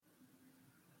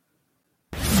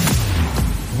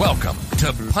Welcome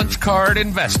to Punch Card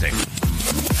Investing,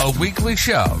 a weekly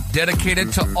show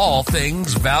dedicated to all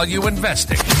things value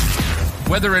investing.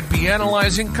 Whether it be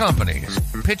analyzing companies,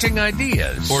 pitching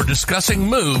ideas, or discussing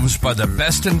moves by the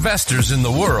best investors in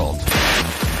the world,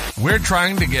 we're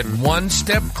trying to get one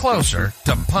step closer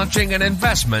to punching an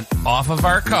investment off of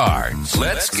our cards.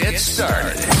 Let's get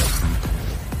started.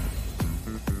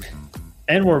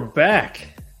 And we're back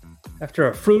after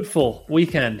a fruitful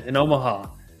weekend in Omaha,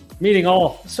 meeting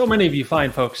so many of you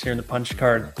fine folks here in the Punch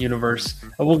Card universe.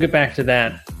 We'll get back to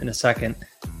that in a second.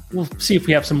 We'll see if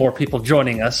we have some more people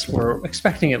joining us. We're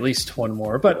expecting at least one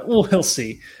more, but we'll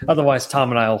see. Otherwise,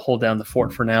 Tom and I will hold down the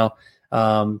fort for now.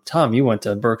 Tom, you went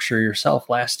to Berkshire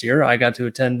yourself last year. I got to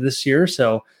attend this year,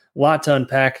 so a lot to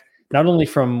unpack, not only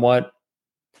from what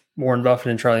Warren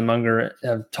Buffett and Charlie Munger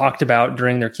have talked about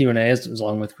during their Q&As,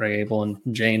 along with Greg Abel and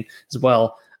Jane as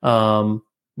well.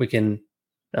 We can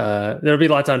there'll be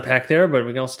a lot to unpack there, but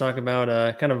we can also talk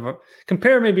about kind of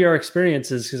compare maybe our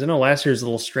experiences, because I know last year was a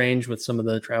little strange with some of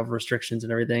the travel restrictions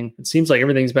and everything. It seems like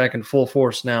everything's back in full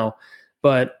force now.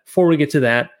 But before we get to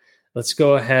that, let's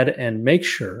go ahead and make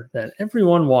sure that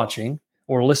everyone watching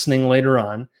or listening later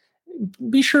on,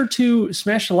 be sure to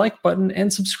smash the like button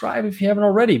and subscribe if you haven't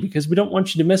already, because we don't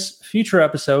want you to miss future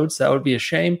episodes. That would be a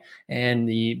shame. And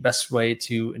the best way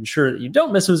to ensure that you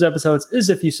don't miss those episodes is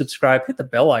if you subscribe, hit the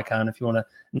bell icon if you want to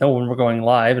know when we're going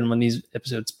live and when these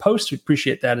episodes post. We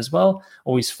appreciate that as well.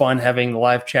 Always fun having the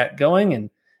live chat going. And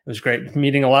it was great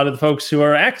meeting a lot of the folks who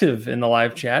are active in the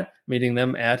live chat, meeting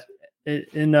them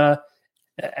in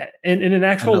an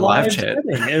actual live chat.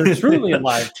 It was truly a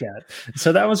live chat.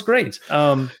 So that was great.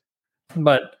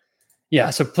 But yeah,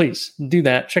 so please do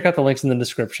that. Check out the links in the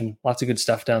description. Lots of good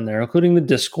stuff down there, including the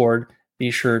Discord.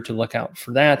 Be sure to look out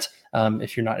for that.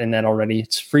 If you're not in that already,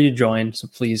 it's free to join. So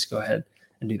please go ahead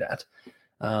and do that.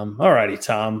 All righty,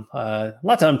 Tom. A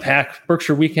lot to unpack.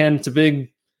 Berkshire weekend. It's a big,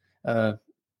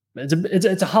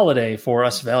 it's a holiday for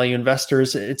us value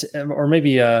investors. Or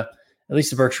maybe at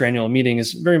least the Berkshire annual meeting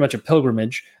is very much a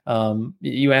pilgrimage.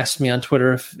 You asked me on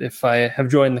Twitter if I have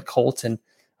joined the cult, and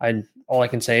all I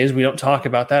can say is we don't talk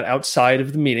about that outside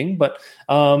of the meeting, but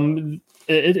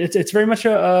it's very much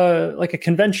like a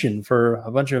convention for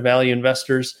a bunch of value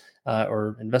investors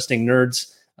or investing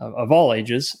nerds of all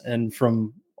ages and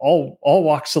from all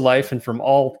walks of life and from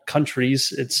all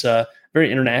countries. It's a very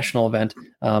international event,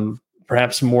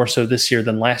 perhaps more so this year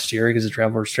than last year because of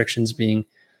travel restrictions being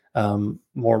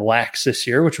more lax this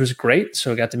year, which was great.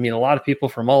 So I got to meet a lot of people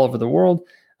from all over the world.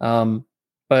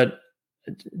 But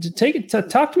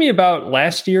talk to me about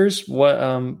last year's.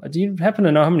 What do you happen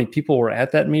to know how many people were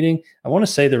at that meeting? I want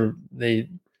to say at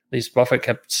least Buffett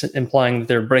kept implying that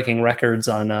they're breaking records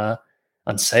on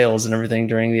sales and everything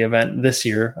during the event this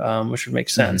year, which would make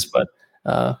sense. Mm-hmm.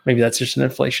 But maybe that's just an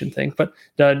inflation thing. But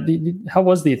how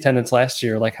was the attendance last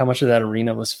year? Like, how much of that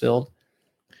arena was filled?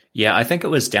 Yeah, I think it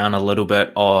was down a little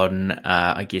bit on,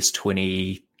 I guess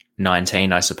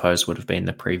 2019, I suppose, would have been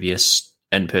the previous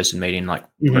in-person meeting, like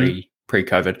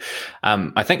pre-COVID.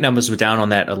 I think numbers were down on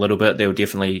that a little bit. There were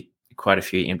definitely quite a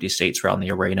few empty seats around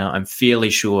the arena. I'm fairly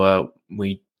sure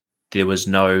there was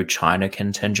no China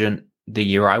contingent the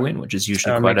year I went, which is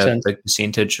usually quite a big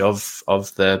percentage of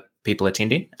the people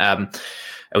attending. It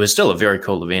was still a very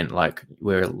cool event. Like,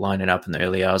 we're lining up in the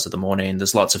early hours of the morning.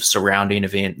 There's lots of surrounding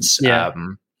events,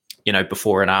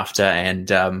 before and after.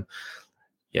 And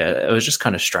it was just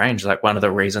kind of strange. Like, one of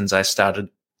the reasons I started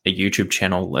a YouTube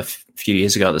channel a few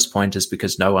years ago at this point is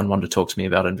because no one wanted to talk to me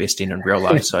about investing in real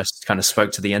life. So I kind of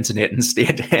spoke to the internet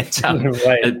instead. And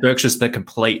right. Berkshire's the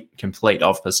complete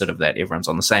opposite of that. Everyone's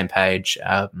on the same page.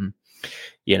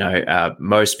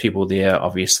 Most people there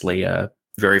obviously are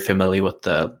very familiar with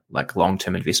the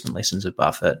long-term investment lessons of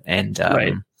Buffett. And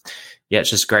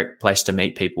it's just a great place to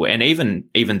meet people. And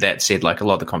even that said, like, a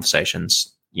lot of the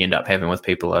conversations you end up having with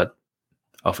people are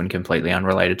often completely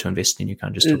unrelated to investing. You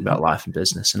can't just talk about life and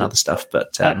business and other stuff, but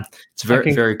it's a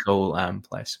very cool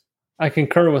place. I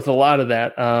concur with a lot of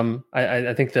that.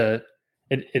 I think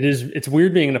it's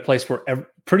weird being in a place where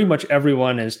pretty much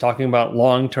everyone is talking about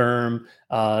long-term.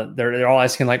 They're all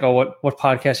asking like, oh, what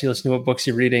podcasts you listen to, what books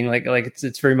you're reading. Like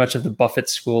it's very much of the Buffett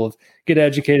school of get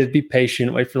educated, be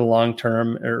patient, wait for the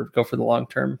long-term, or go for the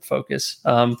long-term focus.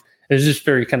 It's just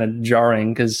very kind of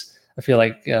jarring because I feel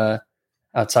like,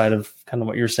 outside of kind of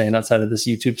what you're saying, outside of this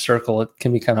YouTube circle, it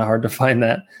can be kind of hard to find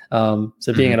that.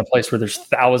 So being in a place where there's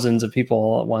thousands of people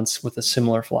all at once with a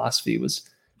similar philosophy was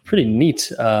pretty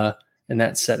neat in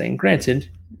that setting. Granted,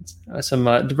 some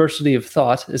diversity of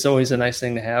thought is always a nice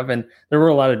thing to have. And there were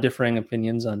a lot of differing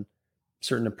opinions on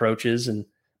certain approaches,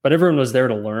 but everyone was there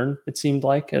to learn, it seemed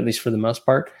like, at least for the most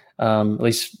part. at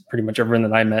least pretty much everyone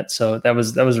that I met. So that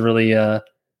was really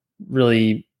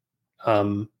really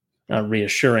not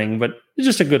reassuring, but it's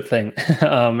just a good thing.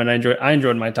 And I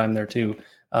enjoyed my time there too.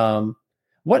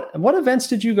 What events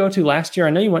did you go to last year? I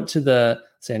know you went to the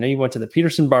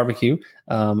Peterson barbecue.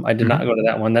 I did not go to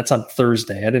that one. That's on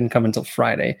Thursday. I didn't come until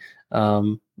Friday.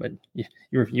 But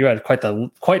you had quite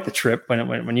the trip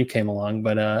when you came along.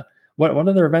 But what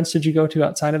other events did you go to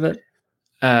outside of it?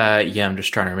 I'm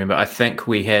just trying to remember. I think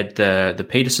we had the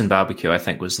Peterson barbecue. I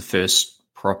think was the first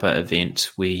proper event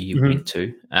we went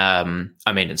to. I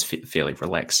mean, it's fairly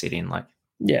relaxed setting, like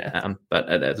but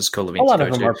it was a cool event. A lot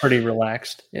of them are pretty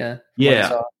relaxed. Yeah.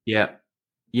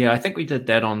 I think we did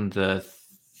that on the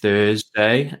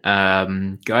Thursday.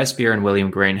 Guy Spear and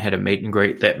William Green had a meet and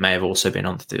greet that may have also been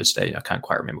on the Thursday. I can't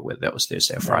quite remember whether that was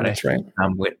Thursday or Friday. That's right.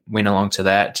 Went along to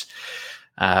that.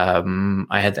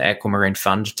 I had the Aquamarine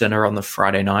Fund dinner on the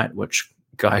Friday night, which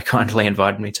Guy kindly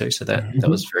invited me to, so that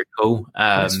was very cool.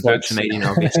 Berkshire meeting,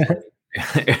 obviously,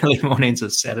 early mornings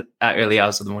of Saturday, early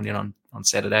hours of the morning on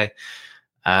Saturday.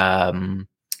 I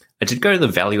did go to the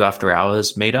Value After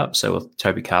Hours meetup, so with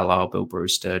Toby Carlisle, Bill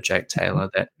Brewster, Jake Taylor,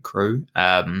 that crew.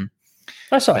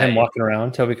 I saw him walking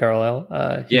around, Toby Carlisle.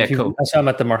 Cool. I saw him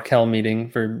at the Markel meeting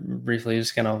for briefly,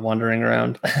 just kind of wandering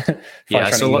around.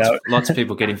 I saw lots of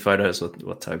people getting photos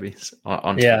with Toby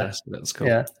on Twitter, so that was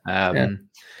cool.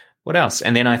 What else?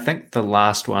 And then I think the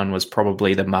last one was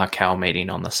probably the Markel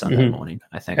meeting on the Sunday morning.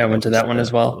 I think I went to that one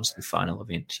as well. It was the final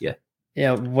event. Yeah.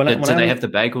 Yeah. Did they have the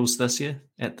bagels this year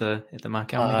at the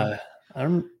Markel meeting? I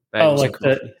don't.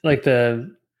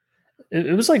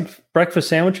 It was like breakfast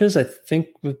sandwiches, I think.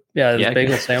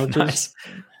 Bagel sandwiches. Nice.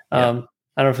 I don't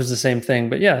know if it's the same thing,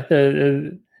 but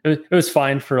it was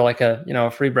fine for like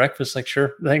a free breakfast. Like,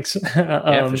 sure, thanks.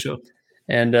 For sure.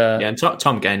 And and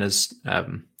Tom Gainer's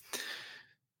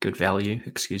good value.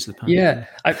 Excuse the pun. Yeah,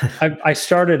 I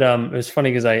started. It was funny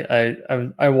because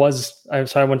I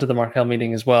went to the Markel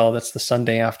meeting as well. That's the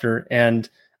Sunday after, and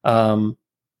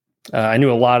I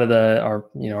knew a lot of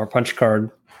our punch card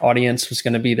audience was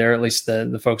going to be there. At least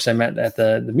the folks I met at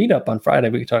the meetup on Friday.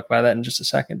 We could talk about that in just a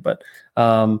second. But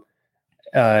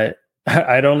I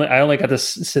only got to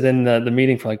sit in the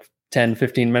meeting for like 10,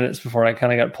 15 minutes before I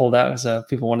kind of got pulled out because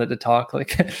people wanted to talk.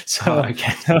 So I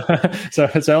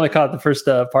only caught the first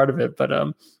part of it. But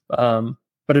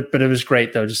it was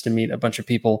great though, just to meet a bunch of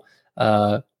people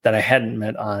that I hadn't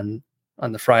met on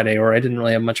the Friday, or I didn't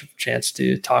really have much of a chance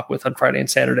to talk with on Friday and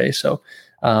Saturday. So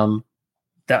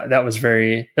that was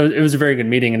it was a very good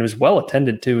meeting, and it was well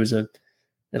attended too. It was at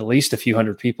least a few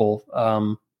hundred people.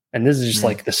 And this is just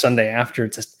like the Sunday after.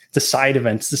 It's a side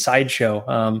event, it's the side show.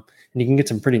 And you can get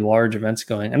some pretty large events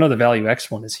going. I know the Value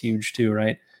X one is huge too,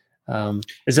 right?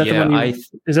 Is that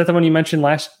the one you mentioned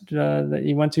last that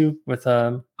you went to with?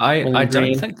 I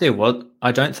don't think there was.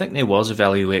 I don't think there was a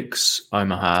Value X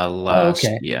Omaha last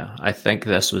year. I think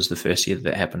this was the first year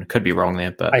that happened. Could be wrong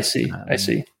there, but I see.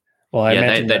 Well,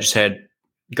 they just had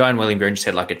Guy and William Green just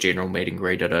had like a general meet and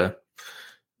greet at a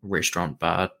restaurant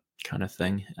bar kind of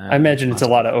thing. I imagine it's a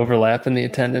lot of overlap in the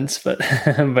attendance, but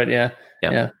yeah.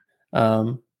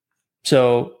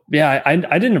 So I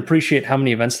didn't appreciate how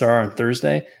many events there are on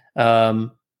Thursday.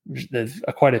 There's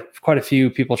quite a few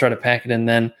people try to pack it in.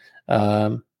 Then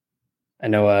I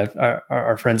know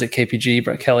our friends at KPG,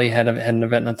 Brett Kelly had an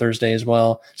event on Thursday as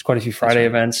well. There's quite a few Friday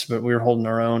events, but we were holding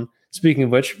our own. Speaking of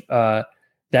which,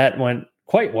 that went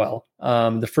quite well.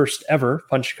 The first ever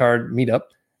punch card meetup,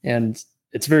 and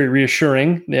it's very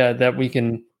reassuring that we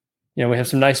can, we have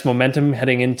some nice momentum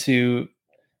heading into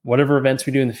whatever events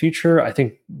we do in the future. I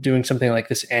think doing something like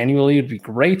this annually would be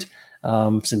great,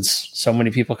 since so many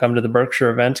people come to the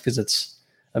Berkshire event because it's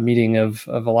a meeting of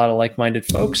a lot of like-minded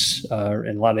folks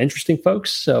and a lot of interesting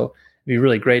folks. So it'd be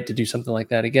really great to do something like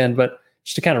that again. But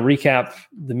just to kind of recap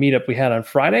the meetup we had on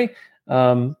Friday,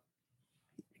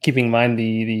 keeping in mind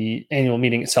the annual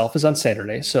meeting itself is on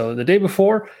Saturday. So the day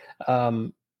before,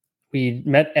 we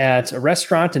met at a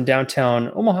restaurant in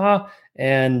downtown Omaha,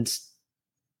 and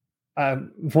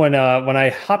when I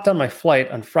hopped on my flight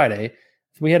on Friday,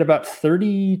 we had about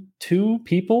 32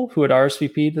 people who had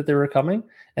RSVP'd that they were coming.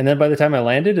 And then by the time I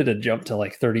landed, it had jumped to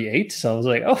like 38. So I was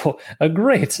like,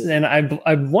 great. And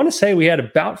I want to say we had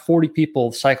about 40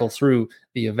 people cycle through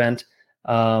the event,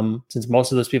 since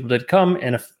most of those people did come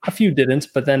and a few didn't.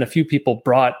 But then a few people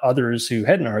brought others who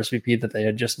hadn't RSVP'd that they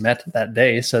had just met that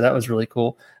day. So that was really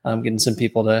cool, getting some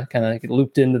people to kind of get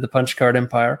looped into the punch card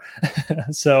empire.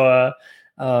 So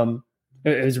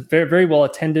it was very, very well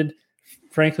attended.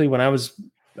 Frankly, when I was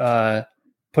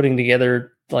putting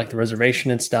together like the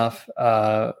reservation and stuff,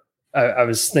 I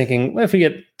was thinking, well, if we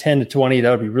get 10 to 20, that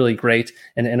would be really great.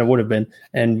 And it would have been.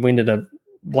 And we ended up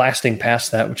blasting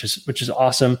past that, which is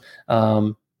awesome.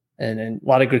 And a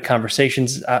lot of good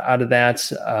conversations out of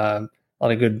that. A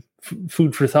lot of good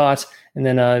food for thought, and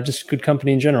then just good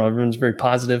company in general. Everyone's very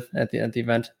positive at the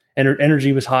event.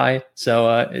 Energy was high,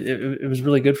 so it was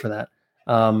really good for that.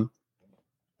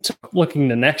 So looking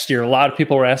to next year, a lot of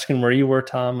people were asking where you were,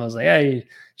 Tom. I was like, hey,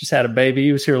 just had a baby.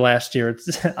 He was here last year.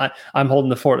 I'm holding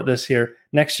the fort this year.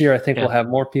 Next year, I think we'll have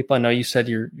more people. I know you said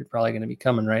you're probably going to be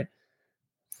coming, right?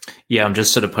 Yeah, I'm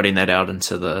just sort of putting that out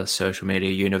into the social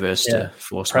media universe to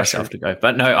force myself to go.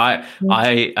 But no, I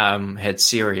had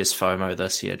serious FOMO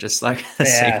this year, just like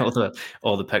seeing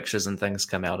all the pictures and things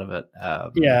come out of it.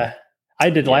 I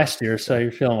did last year, so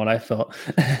you're feeling what I felt.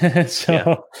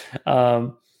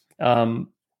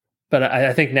 But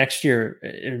I think next year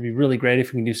it would be really great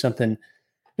if we can do something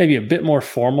maybe a bit more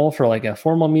formal for like a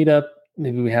formal meetup.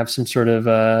 Maybe we have some sort of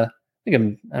I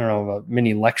don't know, a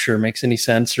mini lecture makes any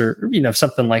sense, or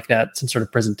something like that, some sort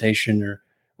of presentation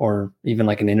or even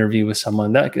like an interview with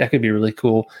someone that could be really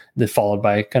cool. Then followed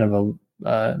by kind of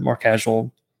a more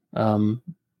casual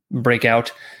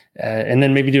breakout, and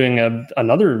then maybe doing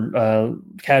another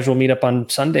casual meetup on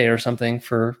Sunday or something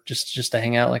for just to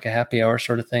hang out, like a happy hour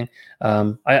sort of thing.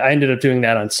 I ended up doing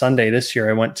that on Sunday this year.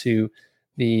 I went to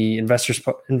the Investors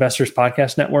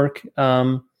Podcast Network.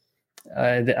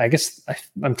 I guess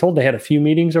I'm told they had a few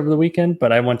meetings over the weekend,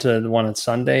 but I went to the one on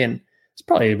Sunday, and it's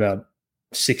probably about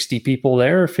 60 people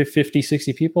there, 50,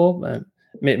 60 people,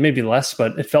 maybe less,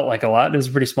 but it felt like a lot. It was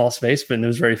a pretty small space, but it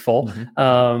was very full.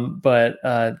 Mm-hmm. But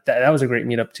that was a great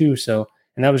meetup too. So,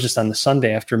 and that was just on the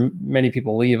Sunday after many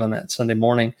people leave on that Sunday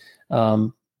morning.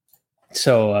 It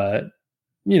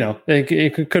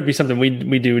could be something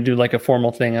we do like a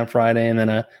formal thing on Friday and then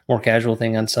a more casual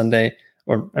thing on Sunday.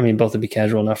 Or, I mean, both would be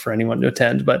casual enough for anyone to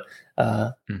attend, but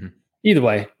either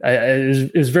way,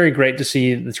 it was very great to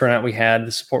see the turnout we had,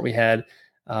 the support we had.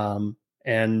 And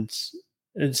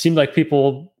it seemed like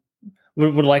people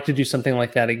would like to do something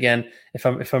like that again. If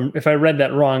I read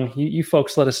that wrong, you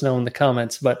folks let us know in the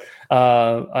comments, but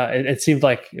it seemed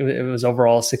like it was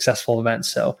overall a successful event.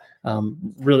 So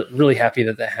really, really happy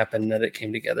that happened, that it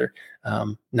came together.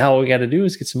 Now what we got to do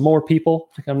is get some more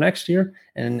people to come next year,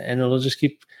 and it'll just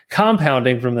keep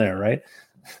compounding from there, right?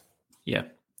 Yeah,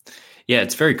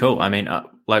 it's very cool. I mean,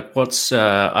 what's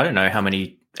I don't know how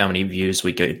many views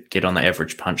we get on the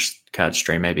average punch card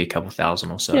stream, maybe a couple thousand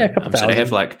or so. Yeah, a couple thousand. So to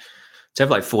have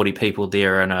like 40 people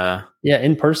there in a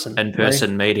in person right?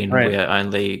 meeting where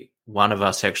only one of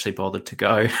us actually bothered to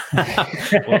go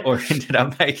or ended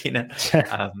up making it.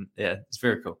 It's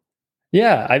very cool.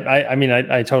 Yeah, I mean,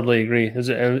 I totally agree. It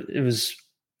was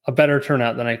a better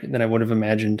turnout than I would have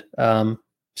imagined.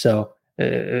 So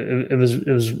it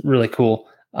was really cool.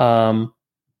 Nothing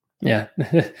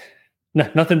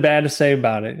bad to say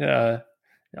about it.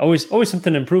 Always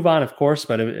something to improve on, of course,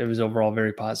 but it was overall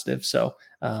very positive. So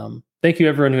thank you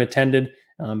everyone who attended.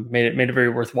 Made it very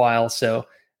worthwhile. So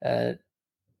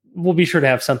we'll be sure to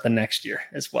have something next year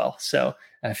as well. So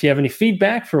if you have any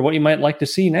feedback for what you might like to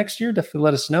see next year, definitely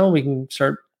let us know. We can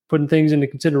start putting things into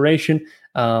consideration.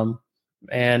 But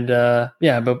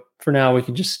for now we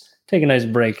can just take a nice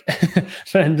break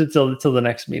until the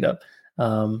next meetup.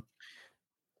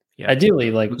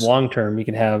 Ideally, like long term, you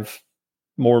can have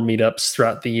more meetups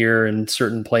throughout the year in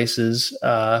certain places.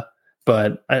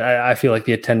 But I feel like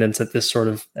the attendance at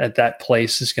that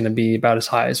place is going to be about as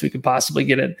high as we could possibly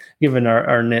get it, given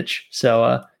our niche.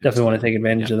 So definitely want to take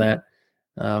advantage of that.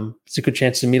 It's a good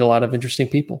chance to meet a lot of interesting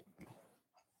people.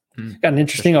 Got an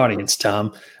interesting audience,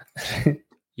 Tom.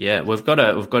 Yeah, we've got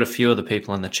a few of the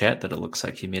people in the chat that it looks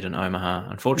like you met in Omaha.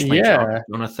 Unfortunately,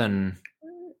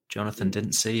 Jonathan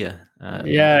didn't see you.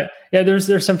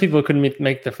 There's some people who couldn't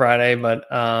make the Friday, but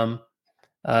I'm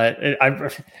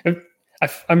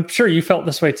sure you felt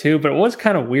this way too. But it was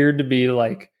kind of weird to be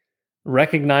like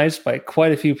recognized by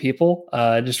quite a few people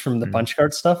just from the punch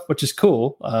card stuff, which is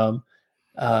cool.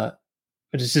 But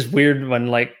it's just weird when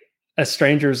like a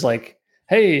stranger's like,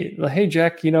 Hey,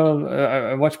 Jack,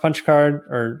 I watch Punch Card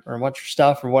or watch your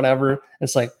stuff or whatever.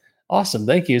 It's like, awesome,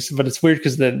 thank you. But it's weird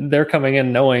because they're coming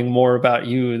in knowing more about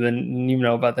you than you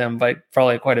know about them by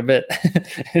probably quite a bit.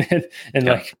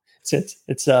 Like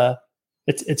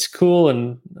it's cool,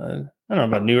 and I don't know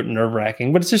about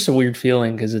nerve-wracking, but it's just a weird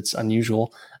feeling because it's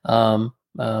unusual. But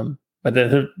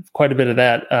there's quite a bit of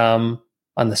that on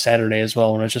the Saturday as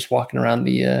well when I was just walking around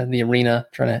the arena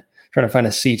trying to find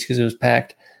a seat because it was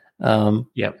packed.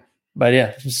 But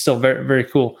it's still very, very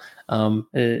cool.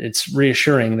 It's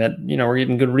reassuring that, we're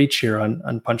getting good reach here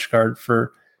on Punch Card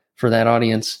for that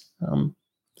audience.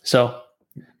 So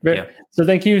So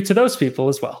thank you to those people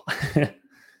as well.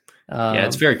 Yeah,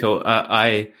 it's very cool.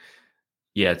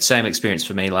 Same experience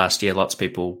for me last year. Lots of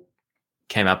people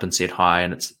came up and said hi,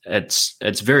 and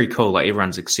it's very cool. Like,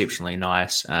 everyone's exceptionally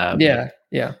nice. Yeah.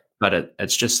 But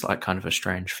it's just like kind of a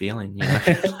strange feeling, you know.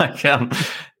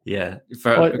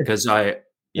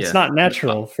 It's not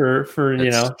natural for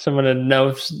someone to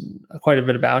know quite a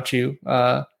bit about you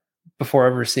before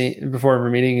ever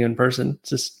meeting you in person. It's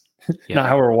just not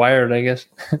how we're wired, I guess.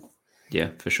 Yeah,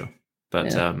 for sure.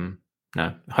 But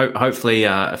no, hopefully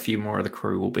a few more of the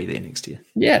crew will be there next year.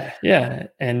 Yeah,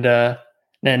 and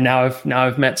now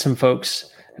I've met some folks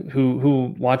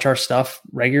who watch our stuff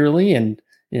regularly, and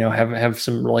have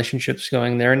some relationships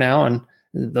going there now, and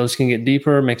those can get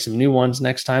deeper, make some new ones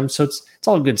next time. So it's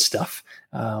all good stuff.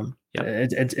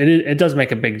 It does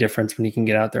make a big difference when you can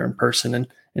get out there in person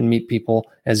and meet people,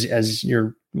 as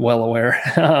you're well aware.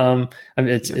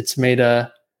 It's made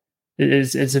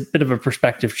it's a bit of a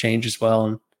perspective change as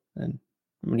well, and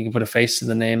when you can put a face to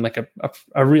the name, like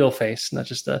a real face, not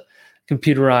just a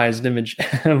computerized image.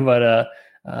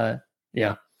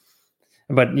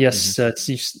 But yes,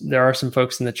 there are some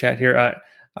folks in the chat here.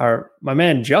 My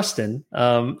man Justin.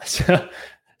 It's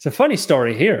a funny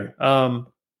story here. I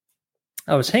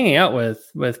was hanging out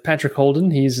with Patrick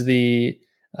Holden. He's the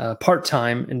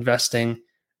part-time investing.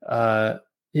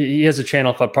 He has a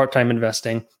channel called Part-Time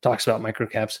Investing. Talks about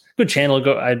microcaps. Good channel.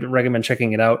 I'd recommend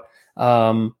checking it out.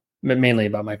 Mainly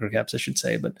about microcaps, I should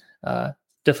say, but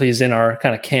definitely is in our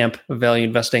kind of camp of value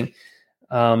investing.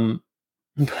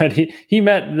 But he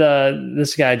met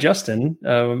this guy Justin,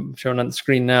 shown on the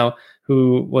screen now, he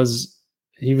was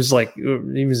a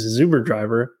Uber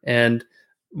driver, and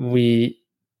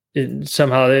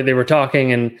somehow they were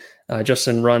talking, and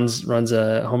Justin runs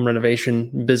a home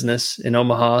renovation business in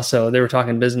Omaha, so they were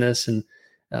talking business, and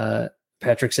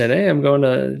Patrick said, "Hey, I'm going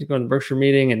to the Berkshire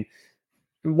meeting," and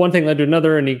one thing led to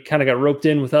another, and he kind of got roped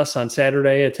in with us on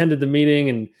Saturday, attended the meeting,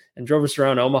 and drove us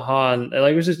around Omaha, and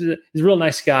like he's a real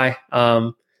nice guy.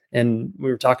 And we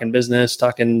were talking business,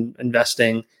 talking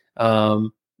investing,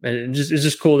 and it's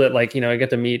just cool that I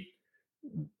get to meet,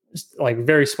 like,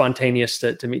 very spontaneous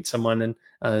to meet someone,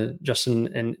 and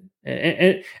Justin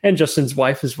and Justin's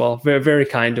wife as well, very, very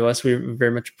kind to us. We very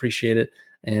much appreciate it,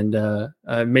 and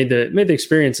made the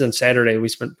experience on Saturday. We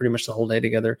spent pretty much the whole day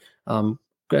together.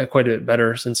 Quite a bit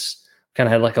better, since kind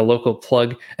of had like a local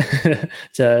plug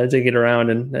to get around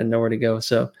and know where to go.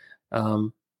 So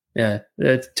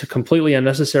it's completely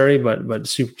unnecessary, but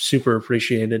super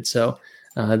appreciated. So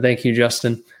thank you,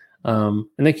 Justin, and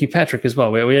thank you, Patrick, as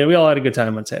well. We all had a good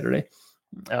time on Saturday.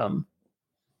 And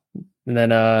then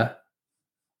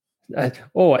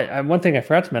one thing I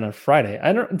forgot to mention on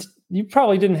Friday. You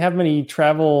probably didn't have many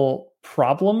travel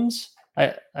problems.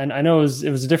 I know it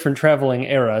was a different traveling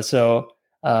era, so.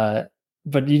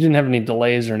 But you didn't have any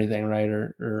delays or anything, right?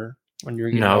 Or when you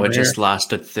were getting over it just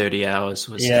lasted 30 hours.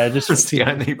 Just was the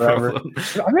only problem.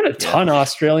 I met a ton of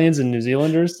Australians and New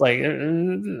Zealanders. Like,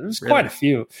 it was quite a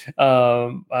few.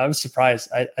 I was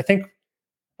surprised. I think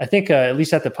at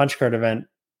least at the Punch Card event,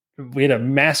 we had a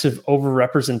massive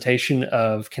overrepresentation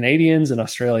of Canadians and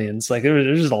Australians. Like, there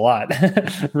was just a lot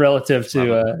relative to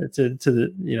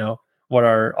the what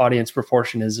our audience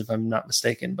proportion is, if I'm not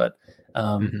mistaken. But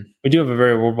we do have a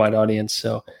very worldwide audience,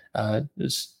 so it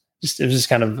was just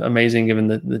kind of amazing, given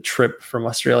the trip from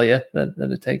Australia that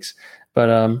it takes.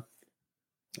 But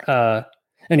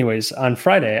anyways, on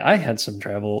Friday I had some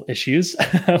travel issues,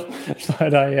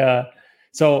 but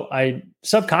I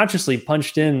subconsciously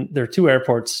punched in. There are two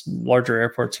airports, larger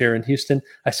airports here in Houston.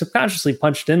 I subconsciously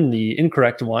punched in the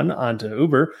incorrect one onto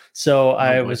Uber, so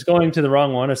I was going to the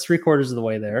wrong one. I was 3/4 of the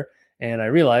way there. And I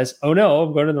realized, oh no,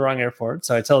 I'm going to the wrong airport.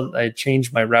 So I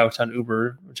changed my route on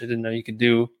Uber, which I didn't know you could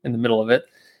do in the middle of it.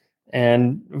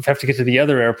 And we have to get to the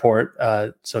other airport.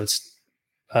 So it's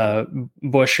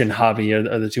Bush and Hobby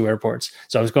are the two airports.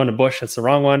 So I was going to Bush. That's the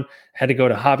wrong one. Had to go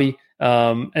to Hobby.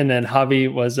 And then Hobby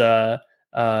was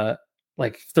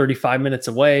like 35 minutes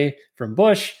away from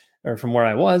Bush, or from where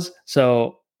I was.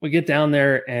 So we get down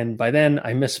there, and by then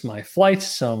I missed my flight.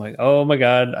 So I'm like, oh my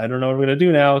God, I don't know what I'm going to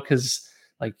do now, because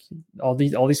like all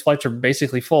these flights are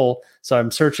basically full. So I'm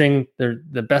searching.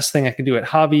 The best thing I can do at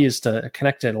Hobby is to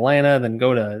connect to Atlanta, then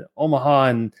go to Omaha,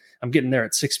 and I'm getting there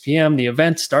at 6 p.m. The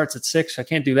event starts at 6. I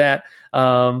can't do that.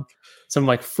 So I'm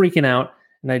like freaking out,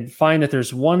 and I find that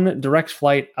there's one direct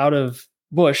flight out of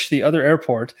Bush, the other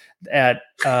airport, at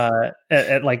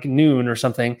like noon or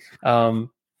something,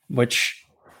 which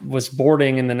was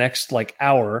boarding in the next like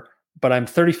hour. But I'm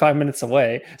 35 minutes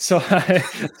away. So I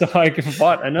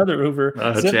bought another Uber,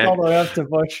 zipped all the way up to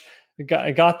Bush,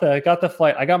 I got the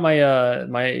flight. I got my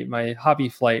my hobby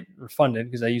flight refunded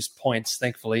because I used points,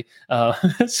 thankfully.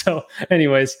 So,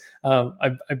 anyways,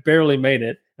 I barely made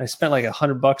it. I spent like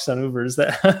 $100 on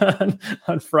Ubers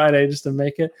on Friday just to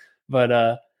make it. But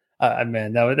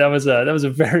man, that was a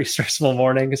very stressful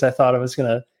morning because I thought I was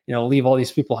gonna leave all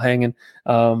these people hanging.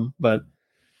 But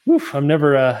I'm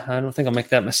never. I don't think I'll make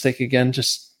that mistake again.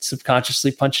 Just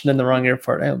subconsciously punching in the wrong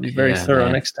airport. I'll be very thorough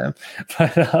next time.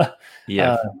 But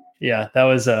yeah, that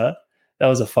was a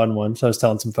fun one. So I was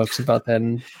telling some folks about that,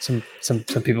 and some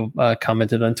people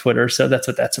commented on Twitter. So that's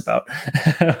what that's about.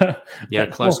 Yeah,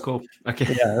 close call.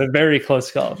 Okay. Yeah, very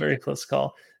close call. Very close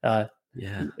call.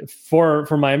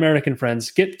 For my American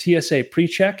friends, get TSA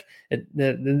pre-check.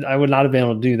 I would not have been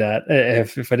able to do that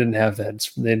if I didn't have that.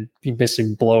 They'd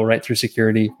basically blow right through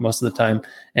security most of the time,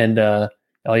 and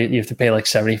you have to pay like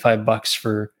 $75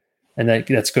 for, and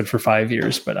that's good for 5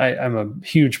 years. But I'm a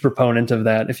huge proponent of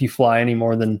that. If you fly any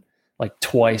more than like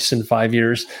twice in 5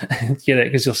 years, get it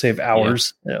because you'll save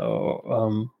hours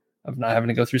of not having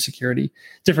to go through security.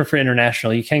 Different for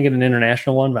international. You can get an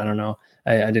international one, but I don't know.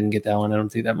 I didn't get that one. I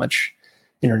don't do that much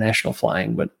international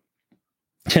flying, but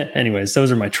anyways,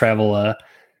 those are my travel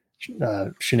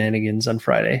shenanigans on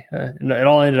Friday. And it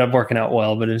all ended up working out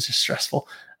well, but it was just stressful.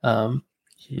 And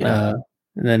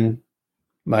then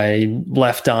I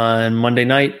left on Monday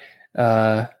night,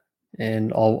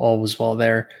 and all was well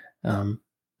there.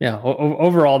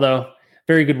 Overall though,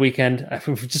 very good weekend.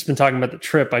 We've just been talking about the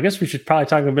trip. I guess we should probably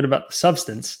talk a bit about the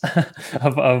substance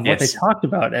of what they talked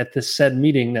about at this said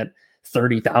meeting that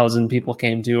 30,000 people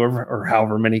came to, or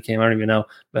however many came. I don't even know.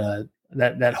 But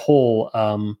that whole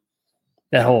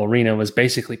arena was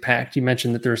basically packed. You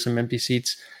mentioned that there were some empty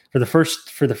seats for the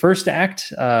first act.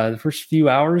 The first few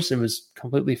hours, it was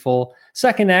completely full.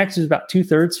 Second act was about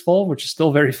 2/3 full, which is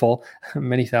still very full,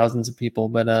 many thousands of people.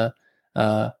 But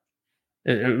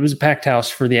it was a packed house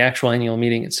for the actual annual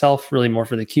meeting itself. Really more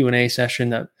for the Q&A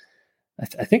session. That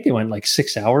I think they went like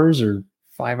 6 hours or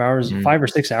 5 hours, 5 or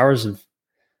 6 hours of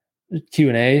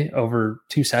Q&A over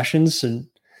 2 sessions. And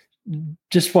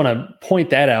just want to point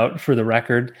that out for the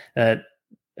record.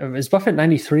 Is Buffett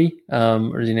 93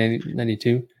 or is he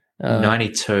 92?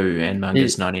 92 and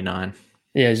Munger's 99.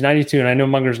 Yeah, he's 92 and I know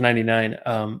Munger's 99.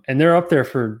 And they're up there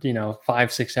for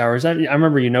 5-6 hours. I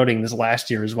remember you noting this last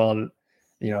year as well.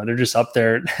 They're just up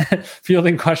there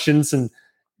fielding questions and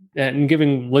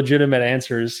giving legitimate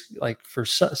answers like for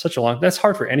such a long. That's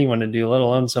hard for anyone to do, let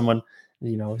alone someone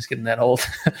who's getting that old.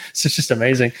 So it's just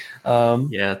amazing.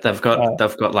 They've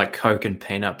got like Coke and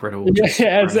peanut brittle.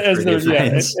 As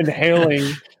they're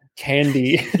inhaling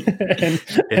candy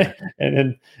and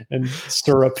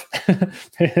syrup.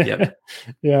 Yep.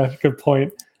 Yeah, good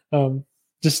point. So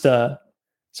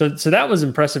that was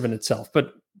impressive in itself.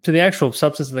 But to the actual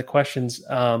substance of the questions,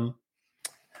 I don't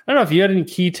know if you had any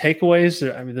key takeaways.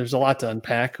 I mean, there's a lot to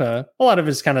unpack. A lot of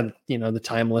it is kind of the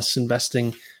timeless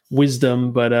investing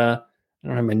wisdom, but I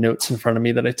don't have my notes in front of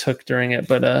me that I took during it,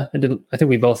 but I think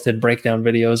we both did breakdown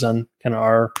videos on kind of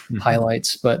our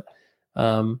highlights. But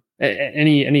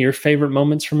any of your favorite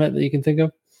moments from it that you can think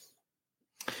of?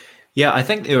 Yeah, I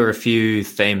think there were a few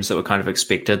themes that were kind of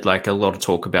expected, like a lot of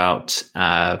talk about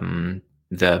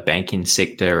the banking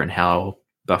sector and how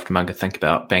Buffett and Munger think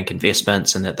about bank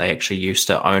investments, and that they actually used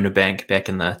to own a bank back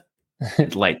in the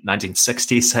late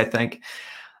 1960s, I think.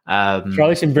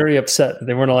 Charlie seemed very upset that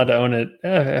they weren't allowed to own it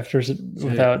after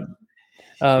without.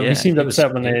 He seemed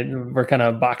upset when they were kind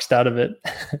of boxed out of it.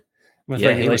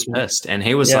 He was pissed, and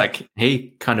he was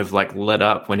he kind of like lit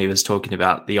up when he was talking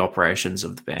about the operations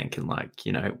of the bank, and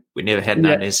we never had an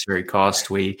unnecessary cost.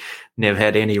 We never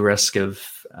had any risk of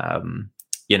to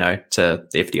the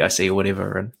FDIC or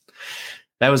whatever, and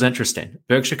that was interesting.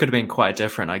 Berkshire could have been quite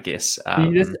different, I guess.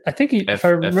 I think if I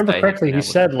remember correctly, he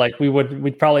said like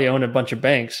we'd probably own a bunch of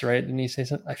banks, right? Didn't he say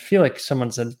something? I feel like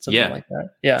someone said something like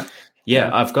that. Yeah.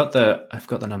 I've got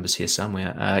the numbers here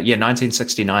somewhere.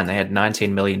 1969, they had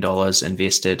 $19 million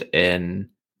invested in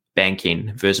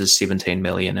banking versus $17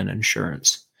 million in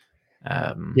insurance.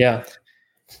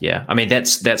 Yeah, I mean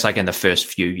that's like in the first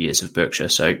few years of Berkshire,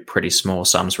 so pretty small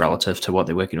sums relative to what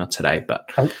they're working on today. But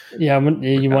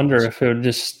you wonder if it would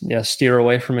just steer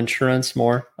away from insurance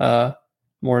more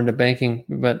into banking,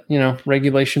 but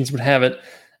regulations would have it.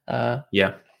 So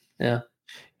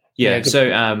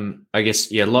I guess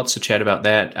lots of chat about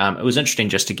that. It was interesting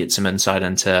just to get some insight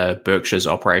into Berkshire's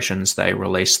operations. They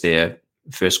released their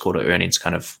first quarter earnings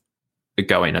kind of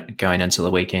going into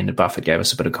the weekend, and Buffett gave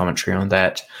us a bit of commentary on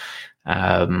that.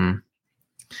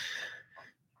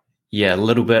 Yeah, a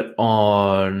little bit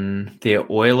on their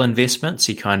oil investments.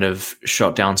 He kind of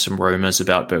shot down some rumors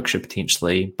about Berkshire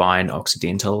potentially buying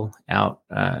Occidental out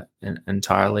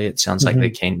entirely. It sounds like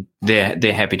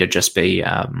they're happy to just be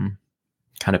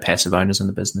kind of passive owners in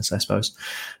the business, I suppose.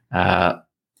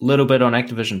 Little bit on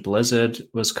Activision Blizzard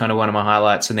was kind of one of my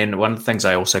highlights, and then one of the things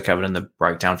I also covered in the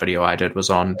breakdown video I did was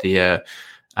on their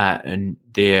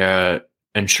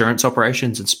insurance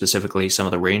operations, and specifically some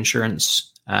of the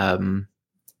reinsurance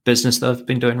business that I've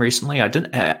been doing recently.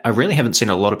 I really haven't seen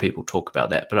a lot of people talk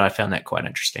about that, but I found that quite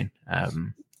interesting.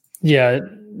 Yeah,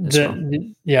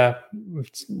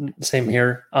 same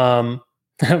here. Back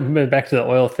to the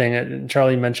oil thing.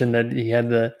 Charlie mentioned that he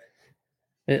had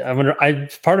I wonder.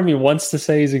 Part of me wants to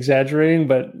say he's exaggerating,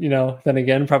 but then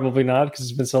again, probably not, because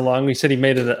it's been so long. He said he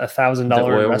made a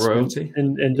 $1,000 investment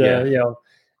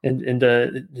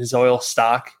into his oil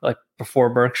stock, like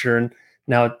before Berkshire, and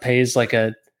now it pays like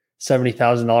a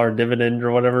 $70,000 dividend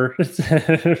or whatever.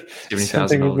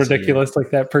 Something ridiculous like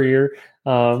that per year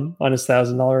on his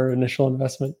 $1,000 initial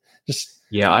investment. I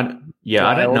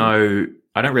don't know.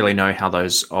 I don't really know how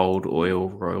those old oil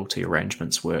royalty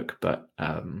arrangements work, but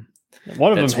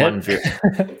one of them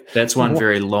that's one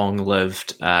very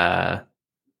long-lived oil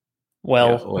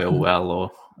well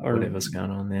or whatever's going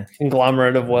on there.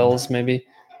 Conglomerate of wells, maybe.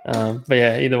 But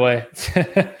yeah, either way,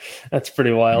 that's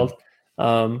pretty wild.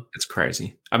 It's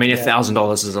crazy. I mean,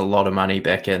 $1,000 is a lot of money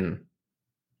back in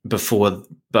before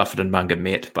Buffett and Munger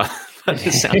met, but by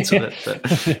the sounds of it.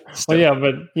 But well, yeah,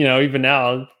 but even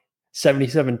now,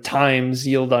 77 times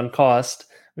yield on cost,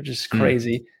 which is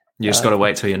crazy. You just got to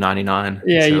wait till you're 99.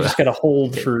 Yeah, you just got to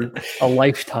hold for a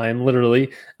lifetime,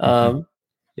 literally. That's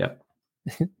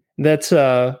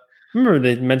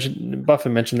remember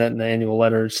Buffett mentioned that in the annual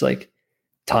letter. It's like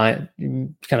time.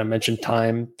 You kind of mentioned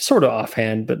time, sort of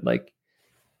offhand, but like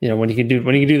when you can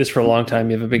do this for a long time,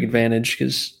 you have a big advantage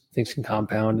because things can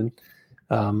compound,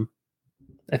 and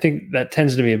I think that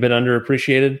tends to be a bit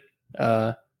underappreciated.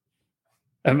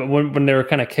 When they were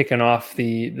kind of kicking off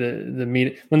the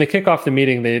meeting, when they kick off the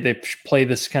meeting, they play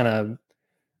this kind of,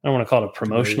 I don't want to call it a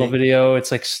promotional video.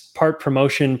 It's like part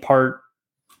promotion, part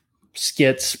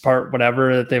skits, part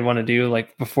whatever that they want to do,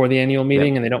 like before the annual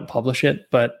meeting, and they don't publish it.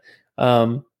 But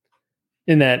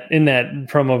in that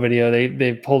promo video,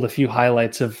 they pulled a few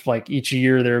highlights of like each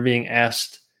year they're being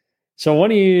asked, so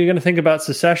when are you going to think about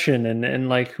secession and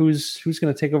like who's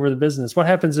going to take over the business? What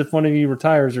happens if one of you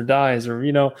retires or dies, or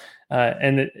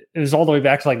and it was all the way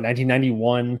back to like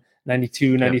 1991,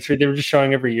 92, 93. They were just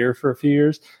showing every year for a few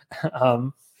years.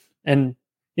 And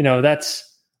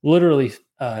that's literally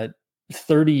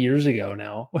 30 years ago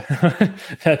now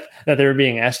that they were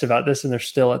being asked about this, and they're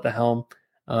still at the helm.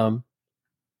 And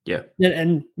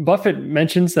Buffett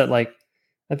mentions that like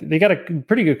they got a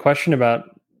pretty good question about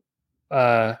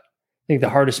I think the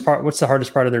hardest part. What's the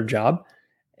hardest part of their job?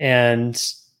 And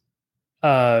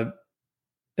Buffett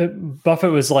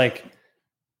was like,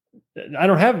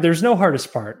 there's no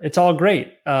hardest part. It's all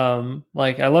great.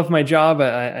 Like I love my job.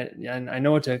 I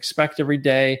know what to expect every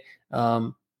day.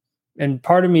 And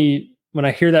part of me, when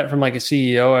I hear that from like a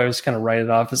CEO, I always kind of write it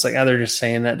off. It's like, they're just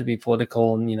saying that to be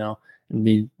political and, and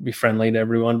be friendly to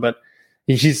everyone. But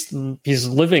he's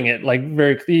living it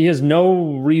like he has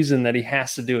no reason that he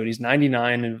has to do it. He's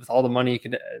 99 and with all the money he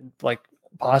could like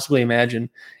possibly imagine,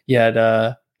 yet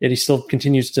he still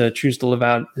continues to choose to live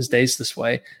out his days this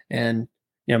way. And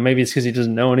maybe it's because he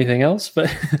doesn't know anything else, but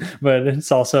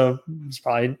it's also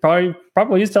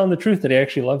probably he's telling the truth that he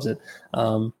actually loves it.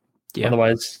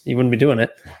 Otherwise he wouldn't be doing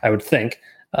it, I would think.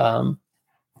 That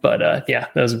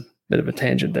was a bit of a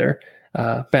tangent there.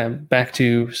 Back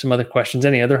to some other questions.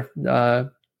 Any other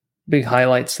big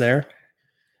highlights there?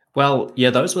 Well,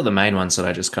 yeah, those were the main ones that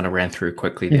I just kind of ran through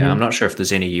quickly there. I'm not sure if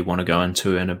there's any you want to go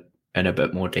into in a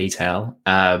bit more detail.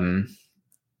 I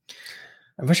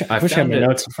wish I had my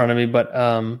notes in front of me, but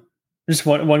just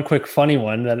one quick funny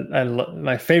one that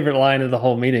my favorite line of the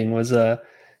whole meeting was an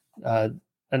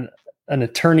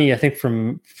attorney, I think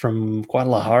from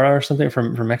Guadalajara or something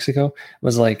from Mexico,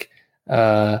 was like,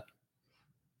 Charlie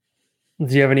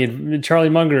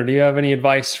Munger, do you have any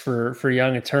advice for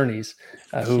young attorneys?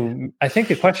 Who I think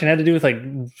the question had to do with like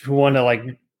who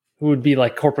would be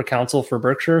like corporate counsel for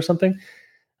Berkshire or something.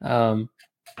 And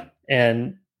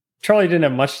Charlie didn't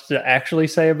have much to actually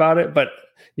say about it, but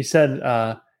he said,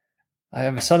 I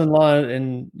have a son-in-law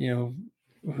and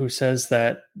who says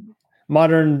that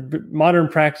modern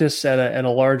practice at a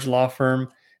large law firm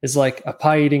is like a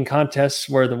pie eating contest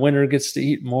where the winner gets to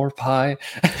eat more pie.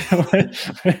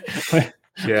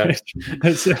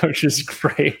 Which is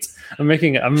great. I'm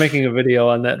making a video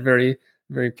on that very,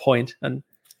 very point. And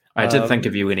I did think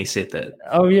of you when he said that.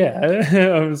 Oh yeah,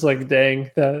 I was like,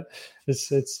 dang, that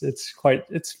it's quite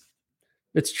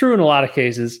it's true in a lot of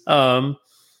cases.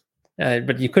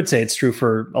 But you could say it's true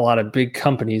for a lot of big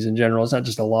companies in general. It's not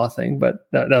just a law thing, but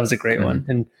that was a great one.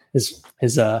 And his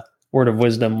word of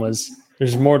wisdom was,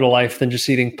 there's more to life than just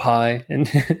eating pie,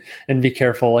 and be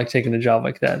careful, like taking a job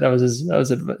like that. That was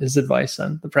his advice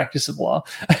on the practice of law.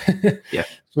 Yeah.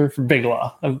 For big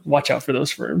law, watch out for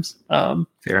those firms.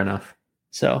 Fair enough.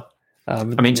 So, I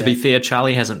mean, to be fair,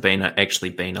 Charlie hasn't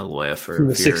actually been a lawyer for from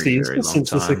a the very, 60s, very long since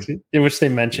time. the 60s, in which they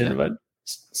mentioned, but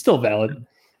still valid.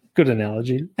 Good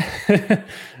analogy.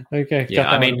 Okay. Yeah,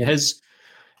 I mean,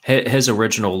 his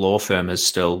original law firm is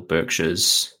still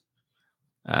Berkshire's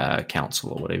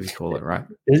counsel, or whatever you call it, right?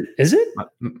 Is it?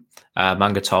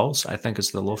 Munger Tolls, I think,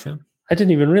 is the law firm. I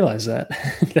didn't even realize that.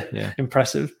 Yeah.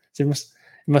 Impressive. So he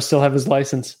must still have his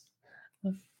license.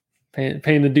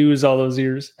 Paying the dues all those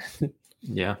years.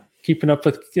 Yeah. Keeping up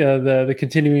with the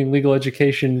continuing legal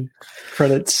education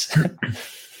credits.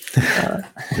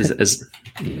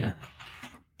 Yeah.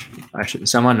 Actually,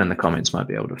 someone in the comments might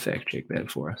be able to fact check that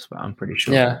for us, but I'm pretty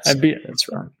sure. Yeah, that's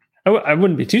right. I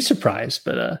wouldn't be too surprised,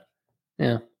 but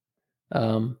yeah.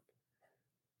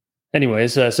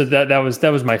 Anyways, so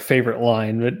that was my favorite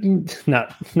line, but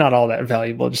not all that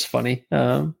valuable, just funny.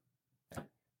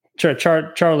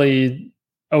 Charlie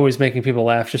always making people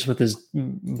laugh just with his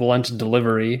blunt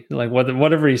delivery, like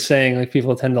whatever he's saying, like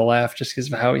people tend to laugh just because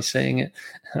of how he's saying it,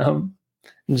 and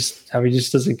just how he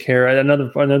just doesn't care. Another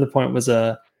point was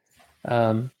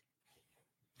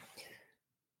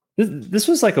this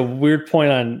was like a weird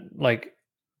point on like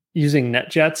using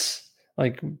NetJets.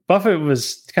 Like Buffett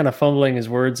was kind of fumbling his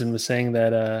words and was saying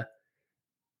that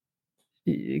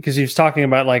because he was talking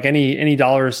about like any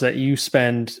dollars that you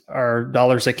spend are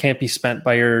dollars that can't be spent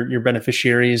by your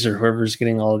beneficiaries or whoever's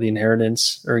getting all of the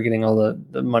inheritance or getting all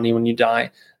the money when you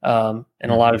die. And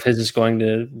a lot of his is going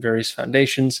to various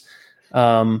foundations.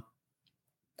 And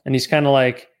he's kind of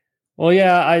like, well,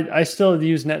 yeah, I still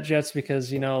use NetJets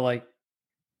because,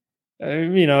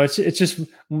 it's just,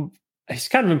 he's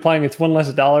kind of implying it's one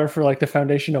less dollar for like the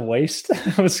foundation of waste.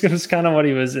 It was kind of what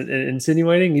he was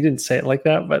insinuating. He didn't say it like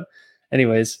that, but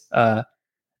anyways,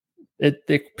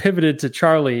 it pivoted to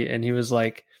Charlie, and he was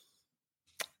like,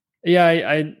 yeah,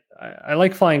 I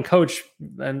like flying coach,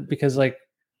 and because like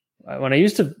when I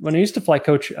used to fly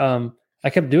coach, I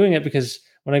kept doing it because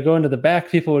when I go into the back,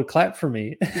 people would clap for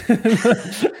me.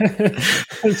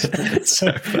 It's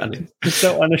so funny. It's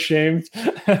so unashamed.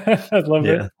 I love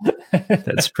it.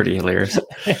 That's pretty hilarious.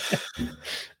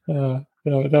 That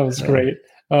was great.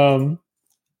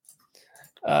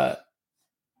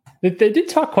 They did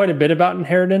talk quite a bit about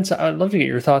inheritance. I'd love to get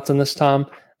your thoughts on this, Tom.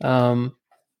 And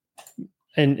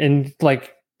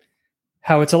like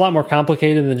how it's a lot more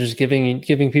complicated than just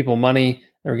giving people money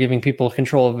or giving people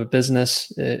control of a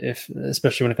business,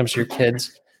 especially when it comes to your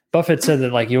kids. Buffett said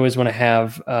that like you always want to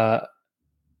have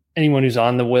anyone who's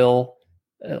on the will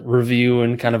review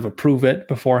and kind of approve it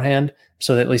beforehand,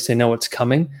 so that at least they know what's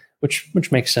coming, which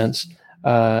makes sense.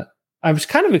 I was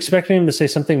kind of expecting him to say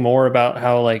something more about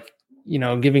how like,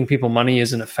 giving people money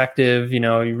isn't effective. You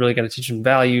really got to teach them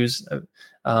values.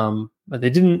 But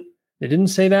they didn't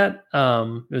say that.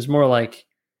 It was more like,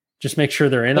 just make sure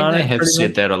they're in on it. They have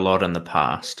said that a lot in the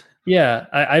past. Yeah.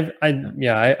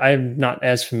 I'm not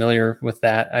as familiar with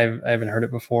that. I haven't heard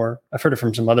it before. I've heard it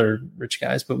from some other rich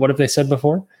guys, but what have they said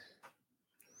before?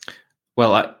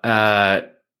 Well,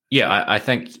 I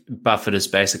think Buffett has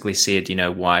basically said,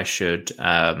 why should,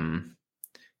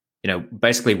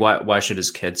 basically why should his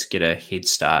kids get a head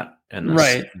start in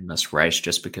this race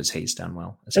just because he's done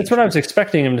well? That's what I was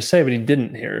expecting him to say, but he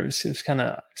didn't here. It was kind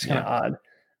of odd.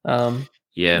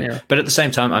 But at the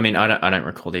same time, I mean, I don't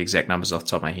recall the exact numbers off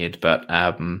the top of my head, but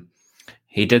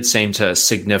he did seem to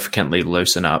significantly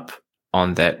loosen up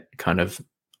on that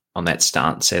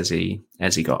stance as he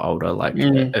got older. Like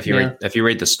if you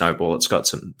read the Snowball, it's got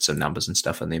some numbers and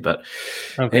stuff in there, but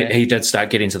he did start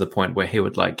getting to the point where he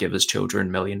would like give his children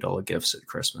 $1 million gifts at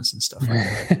Christmas and stuff like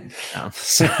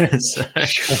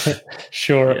that.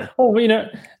 Sure. Yeah.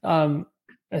 Oh,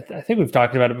 I think we've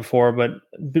talked about it before, but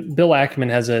Bill Ackman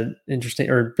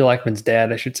Bill Ackman's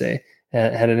dad, I should say,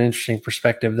 had an interesting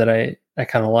perspective that I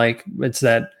kind of like. It's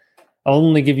that I'll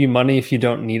only give you money if you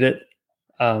don't need it.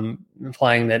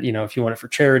 Implying that, if you want it for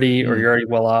charity or you're already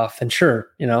well off, then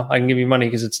sure, I can give you money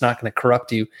because it's not going to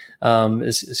corrupt you,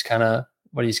 is kind of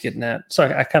what he's getting at. So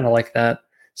I kind of like that.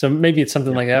 So maybe it's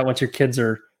something like that once your kids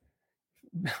are,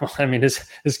 well, I mean, his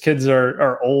kids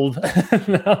are old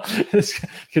now. His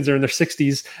kids are in their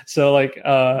 60s. So like,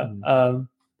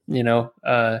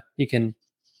 he can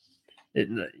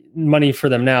money for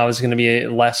them now is going to be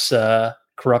less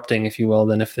corrupting, if you will,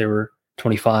 than if they were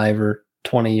 25 or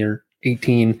 20 or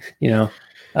 18.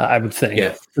 I would think.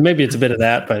 Yeah. Maybe it's a bit of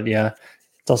that, but yeah,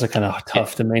 it's also kind of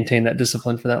tough to maintain that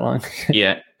discipline for that long.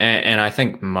 Yeah, and I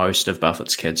think most of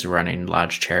Buffett's kids are running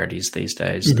large charities these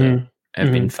days that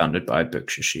have been funded by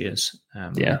Berkshire shares.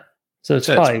 So it's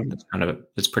probably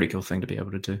it's a pretty cool thing to be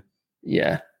able to do.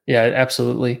 Yeah,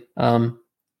 absolutely. They'd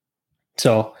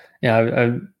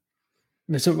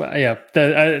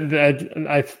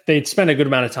spent a good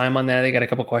amount of time on that. They got a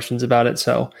couple questions about it.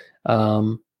 So,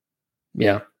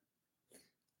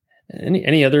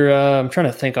 Any other? I'm trying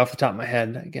to think off the top of my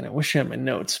head. Again, I wish I had my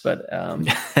notes, but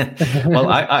well,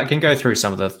 I can go through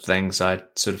some of the things I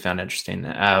sort of found interesting.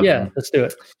 Let's do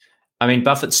it. I mean,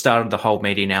 Buffett started the whole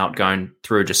meeting out going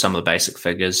through just some of the basic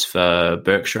figures for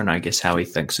Berkshire, and I guess how he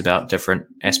thinks about different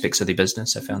aspects of the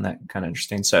business. I found that kind of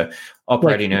interesting. So,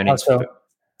 operating earnings. What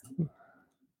you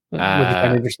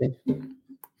find interesting?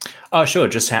 Oh, sure.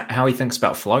 Just how he thinks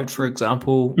about float, for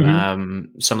example.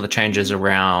 Some of the changes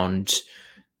around.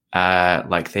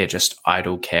 Like they're just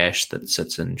idle cash that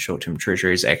sits in short-term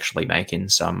treasuries actually making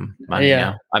some money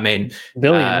now. I mean,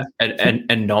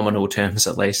 in nominal terms,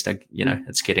 at least,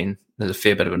 there's a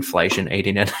fair bit of inflation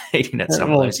eating at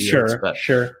some of those years. But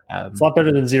sure, it's a lot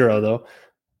better than zero, though.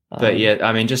 But yeah,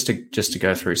 I mean, just to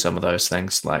go through some of those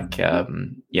things, like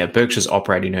Berkshire's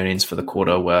operating earnings for the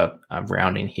quarter were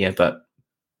rounding here, but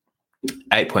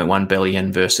 8.1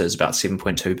 billion versus about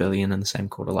 7.2 billion in the same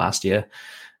quarter last year.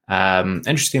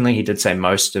 Interestingly, he did say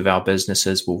most of our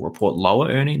businesses will report lower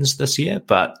earnings this year,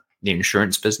 but the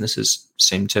insurance businesses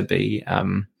seem to be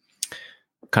kind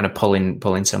of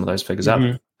pulling some of those figures up.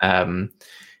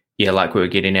 Like we were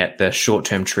getting at, the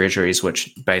short-term treasuries,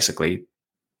 which basically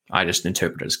I just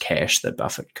interpret as cash that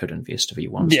Buffett could invest if he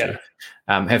wants to,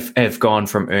 have gone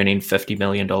from earning $50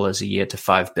 million a year to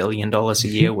 $5 billion a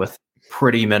year with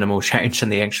pretty minimal change in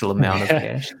the actual amount of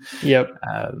cash.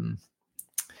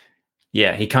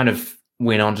 He kind of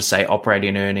went on to say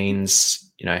operating earnings,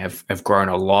 have grown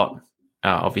a lot,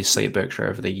 obviously at Berkshire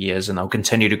over the years, and they'll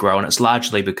continue to grow. And it's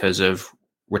largely because of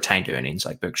retained earnings.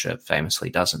 Like Berkshire famously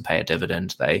doesn't pay a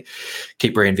dividend. They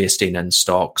keep reinvesting in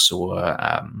stocks or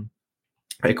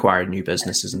acquiring new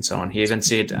businesses and so on. He even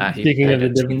said he paid a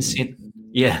 10-cent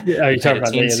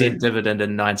dividend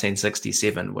in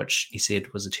 1967, which he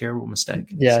said was a terrible mistake.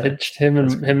 Him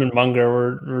and Munger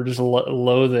were just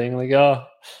loathing, like, oh,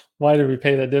 why did we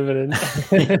pay that dividend?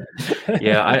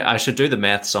 I should do the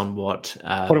maths on what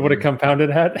it would have compounded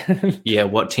at.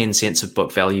 What 10 cents of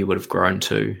book value would have grown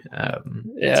to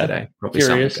today. Probably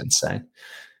curious. Something insane.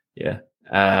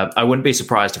 I wouldn't be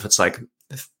surprised if it's like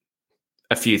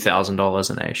a few $1,000s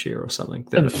in a share or something.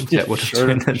 That would have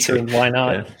turned into. Sure, why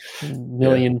not?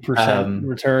 $1,000,000%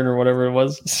 return or whatever it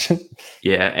was.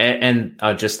 And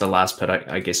just the last bit,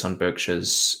 I guess, on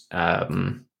Berkshire's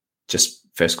just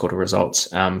first quarter results.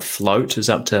 Float is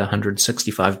up to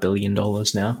 $165 billion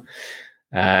now.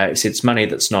 It's money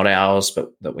that's not ours,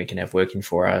 but that we can have working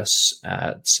for us.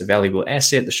 It's a valuable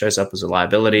asset that shows up as a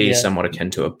liability, somewhat akin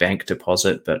to a bank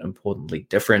deposit, but importantly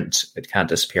different. It can't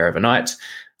disappear overnight,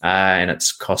 and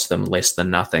it's cost them less than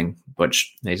nothing,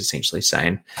 which he's essentially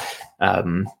saying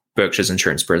Berkshire's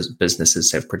insurance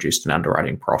businesses have produced an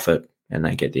underwriting profit, and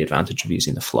they get the advantage of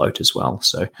using the float as well.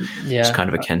 So it's kind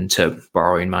of akin to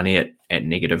borrowing money at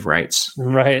negative rates.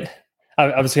 Right.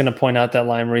 I was going to point out that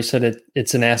line where he said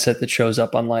it's an asset that shows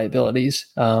up on liabilities,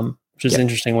 which is an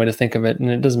interesting way to think of it. And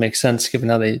it does make sense given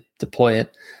how they deploy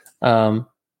it. But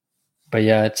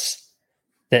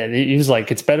he was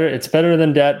like, it's better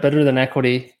than debt, better than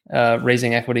equity,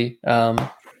 raising equity.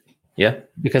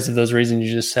 Because of those reasons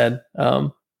you just said.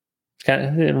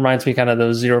 It reminds me kind of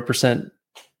those 0%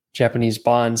 Japanese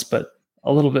bonds, but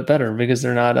a little bit better because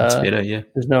they're not.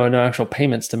 There's no actual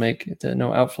payments to make, no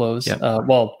outflows.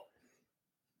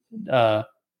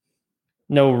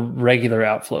 No regular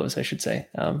outflows, I should say.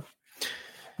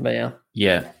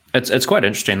 It's quite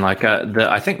interesting. Like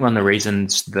I think one of the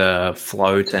reasons the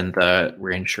float and the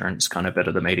reinsurance kind of bit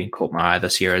of the meeting caught my eye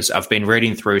this year is I've been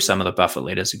reading through some of the Buffett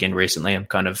letters again recently. I'm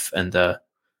kind of in the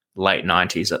late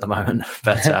 90s at the moment,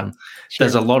 but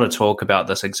there's a lot of talk about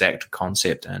this exact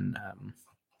concept, and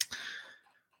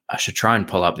I should try and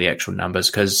pull up the actual numbers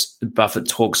because Buffett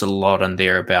talks a lot in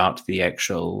there about the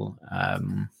actual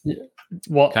kind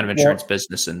of insurance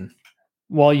business. And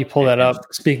while you pull that up,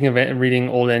 speaking of reading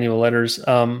old annual letters,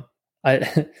 I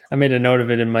made a note of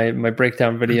it in my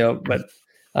breakdown video, but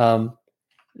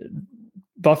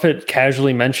Buffett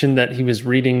casually mentioned that he was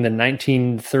reading the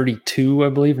 1932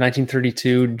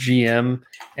 GM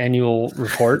annual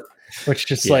report, which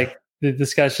just like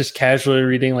this guy's just casually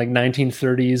reading like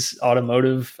 1930s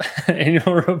automotive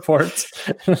annual reports.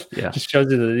 Yeah. Just shows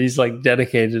you that he's like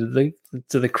dedicated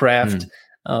to the craft.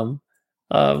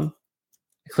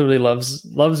 Clearly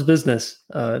loves business.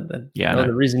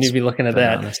 The reason you'd be looking at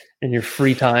that in your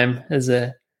free time as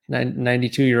a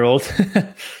 92-year-old.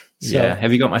 Yeah.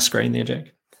 Have you got my screen there,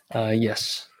 Jack?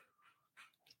 Yes.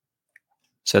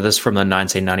 So this is from the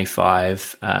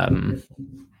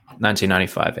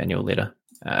 1995 annual letter,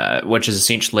 which is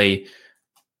essentially,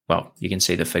 well, you can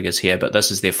see the figures here, but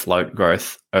this is their float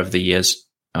growth over the years.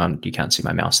 You can't see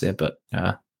my mouse there, but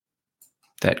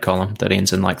that column that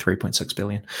ends in like 3.6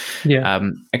 billion. Yeah.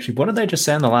 Actually, what did they just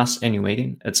say in the last annual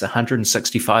meeting? It's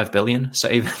 165 billion. So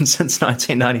even since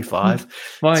 1995.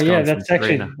 Well, yeah,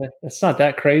 that's not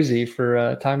that crazy for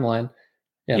a timeline.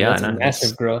 Yeah, that's a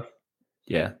massive growth.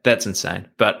 Yeah, that's insane.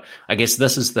 But I guess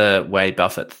this is the way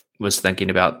Buffett was thinking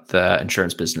about the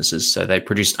insurance businesses. So they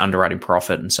produced underwriting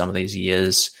profit in some of these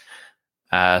years.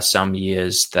 Some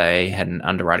years they had an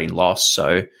underwriting loss.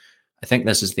 So I think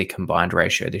this is the combined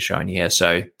ratio they're showing here.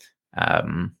 So,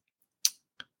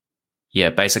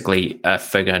 basically a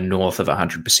figure north of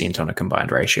 100% on a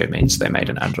combined ratio means they made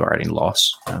an underwriting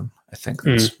loss. I think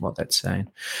that's what that's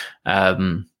saying.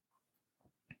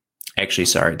 Actually,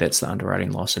 sorry, that's the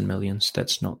underwriting loss in millions.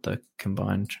 That's not the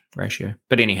combined ratio.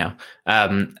 But anyhow,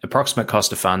 approximate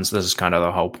cost of funds. This is kind of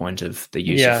the whole point of the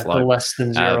use of float. Yeah, less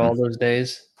than zero all those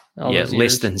days.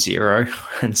 Less than zero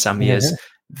in some years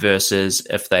versus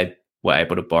if they were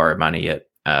able to borrow money at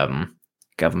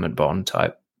government bond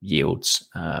type yields.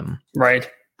 Right.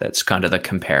 That's kind of the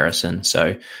comparison.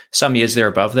 So some years they're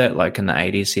above that, like in the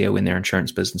 80s here when their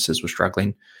insurance businesses were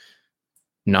struggling.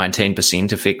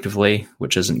 19% effectively,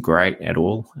 which isn't great at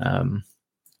all,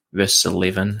 versus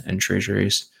 11 in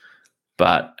treasuries.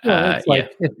 But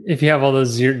if you have all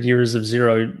those years of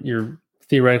zero, you're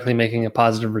theoretically making a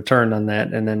positive return on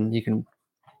that, and then you can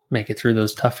make it through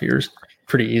those tough years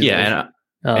pretty easily.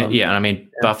 I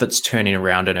mean, Buffett's turning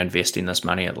around and investing this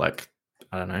money at like,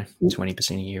 I don't know,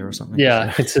 20% a year or something.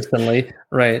 Yeah, consistently,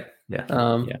 right? Yeah,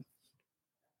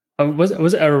 would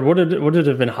it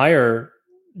have been higher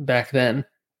back then?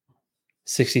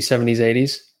 60s, 70s,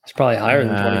 80s? It's probably higher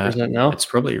than 20% now. It's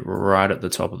probably right at the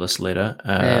top of this letter.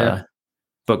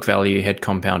 Book value had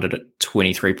compounded at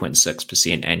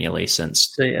 23.6% annually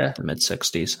since the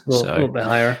mid-60s. A little bit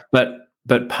higher.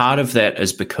 But part of that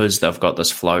is because they've got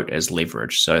this float as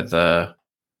leverage. So the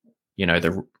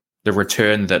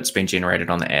return that's been generated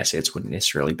on the assets wouldn't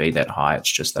necessarily be that high.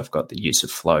 It's just they've got the use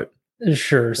of float.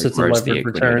 Sure, so it's a levered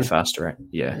return. At a faster rate.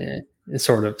 Yeah. It's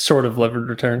sort of levered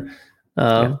return.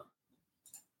 I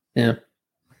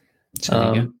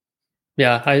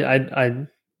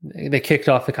they kicked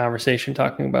off the conversation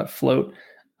talking about float,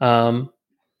 and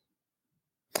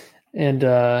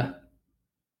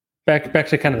back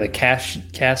to kind of the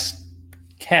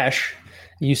cash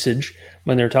usage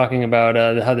when they're talking about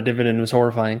how the dividend was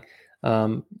horrifying.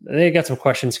 They got some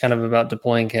questions kind of about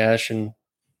deploying cash and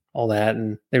all that,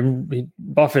 and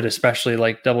Buffett especially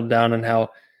like doubled down on how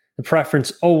the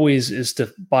preference always is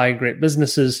to buy great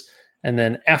businesses, and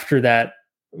then after that,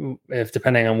 if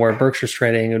depending on where Berkshire's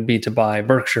trading, it would be to buy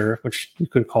Berkshire, which you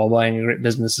could call buying a great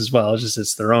business as well. It's just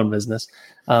it's their own business,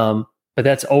 but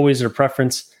that's always their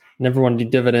preference. Never want to do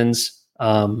dividends.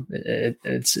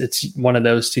 It's one of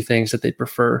those two things that they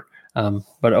prefer,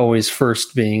 but always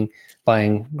first being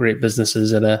buying great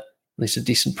businesses at least a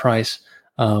decent price.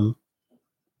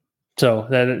 So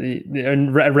that,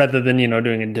 and rather than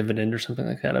doing a dividend or something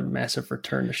like that, a massive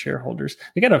return to shareholders.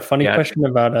 We got a funny question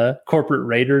about corporate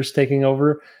raiders taking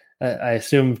over. I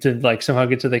assume to like somehow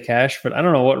get to the cash, but I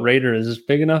don't know what raider is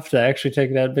big enough to actually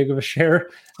take that big of a share.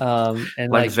 And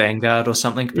like Vanguard or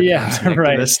something.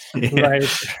 Right.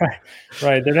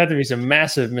 There'd have to be some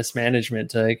massive mismanagement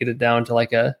to get it down to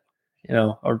like a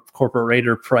corporate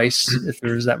raider price if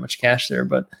there's that much cash there.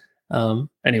 But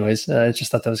anyways, I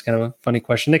just thought that was kind of a funny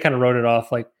question. They kind of wrote it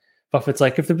off like Buffett's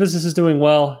like, if the business is doing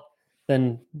well,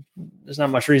 then there's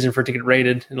not much reason for it to get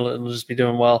rated. It'll just be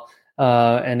doing well.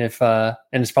 And it's probably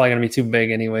going to be too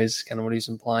big anyways, kind of what he's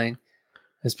implying.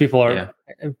 As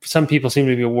some people seem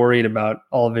to be worried about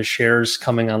all of his shares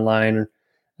coming online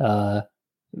or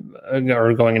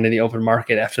going into the open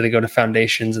market after they go to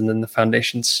foundations and then the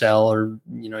foundations sell or,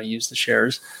 use the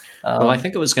shares. Well, I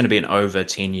think it was going to be an over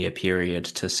 10-year period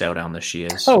to sell down the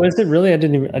shares. Oh, is it really? I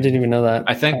didn't even know that.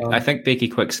 I think Becky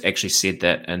Quicks actually said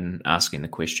that in asking the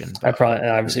question. I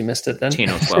obviously missed it then. 10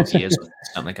 or 12 years or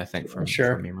something, I think, from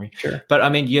memory. Sure. But I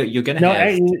mean, you're going to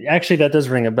have... actually, that does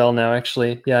ring a bell now,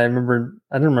 actually. Yeah, I don't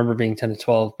remember being 10 to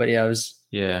 12, but yeah, it was...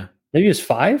 Yeah. Maybe it was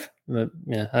 5? But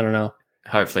yeah, I don't know.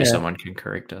 Hopefully someone can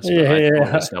correct us. But Yeah, I thought yeah.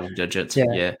 it was double digits. Yeah.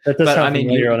 Yeah. That does But sound I mean,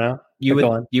 familiar now.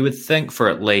 you would think for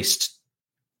at least,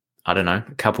 I don't know,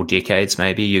 a couple decades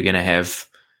maybe, you're going to have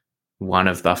one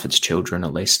of Buffett's children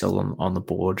at least still on the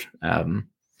board,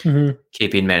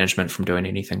 keeping management from doing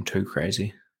anything too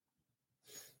crazy.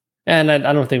 And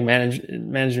I don't think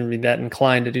management would be that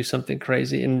inclined to do something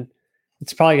crazy. And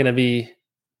it's probably going to be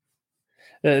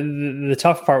the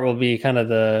tough part will be kind of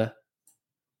the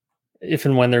if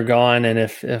and when they're gone, and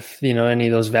if any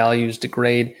of those values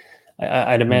degrade.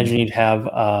 I'd imagine you'd have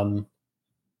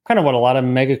kind of what a lot of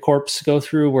megacorps go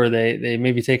through, where they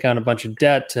maybe take on a bunch of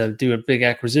debt to do a big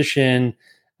acquisition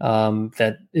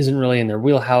that isn't really in their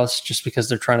wheelhouse, just because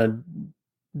they're trying to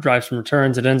drive some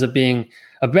returns. It ends up being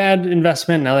a bad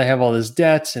investment. Now they have all this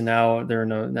debt, and now they're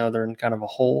in kind of a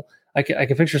hole. I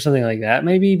can picture something like that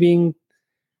maybe being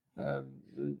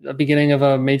a beginning of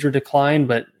a major decline,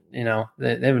 but they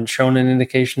haven't shown an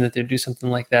indication that they'd do something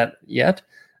like that yet.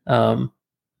 But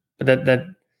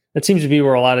that seems to be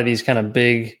where a lot of these kind of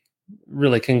big,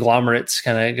 really conglomerates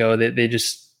kind of go. They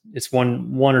just, it's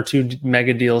one or two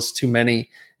mega deals too many,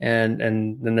 and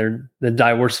then they're the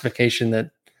diversification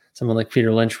that someone like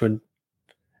Peter Lynch would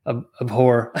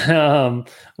abhor.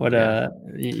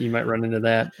 You might run into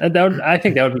that. I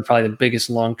think that would be probably the biggest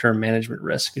long-term management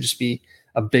risk. It'd just be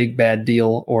a big bad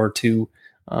deal or two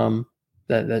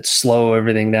that slow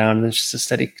everything down, and it's just a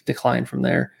steady decline from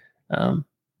there. But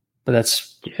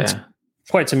that's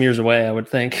quite some years away, I would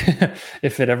think,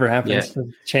 if it ever happens. Yeah.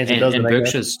 The chance it doesn't.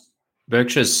 And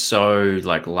Berkshire's so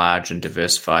like large and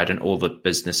diversified, and all the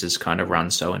businesses kind of run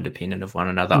so independent of one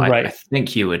another. Right. I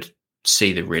think you would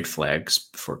see the red flags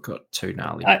before it got too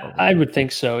gnarly. I would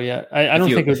think so. Yeah, I don't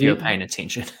think if you're paying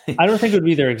attention. I don't think it would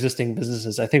be their existing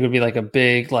businesses. I think it would be like a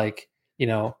big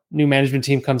new management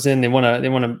team comes in. They want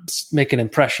to make an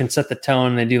impression, set the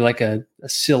tone. They do like a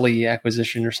silly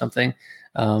acquisition or something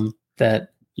that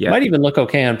might even look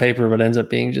okay on paper, but ends up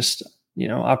being just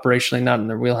operationally not in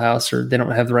their wheelhouse, or they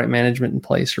don't have the right management in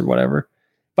place, or whatever.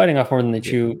 Biting off more than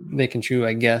they can chew,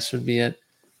 I guess, would be it.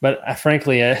 But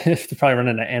frankly, if they probably run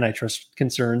into antitrust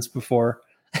concerns before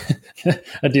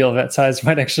a deal of that size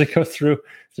might actually go through.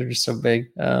 They're just so big.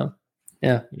 Don't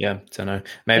know.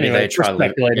 Maybe anyway, they try.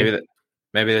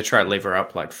 Maybe they try to lever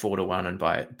up like 4-1 and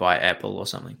buy Apple or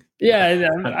something. Yeah,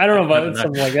 I don't know about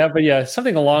something like that, but yeah,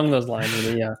 something along those lines.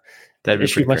 Where they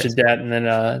issue a bunch of debt and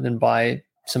then buy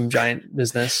some giant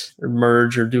business, or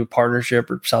merge, or do a partnership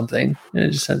or something, and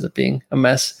it just ends up being a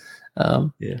mess.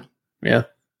 We'll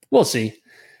see.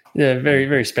 Yeah, very,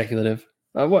 very speculative.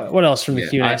 What else from the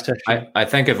Q&A section? I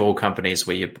think of all companies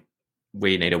where you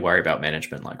need to worry about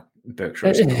management, like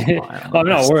Berkshire. I'm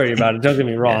not worried about it. Don't get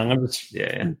me wrong. I'm just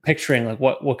picturing like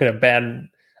what could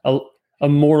a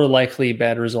more likely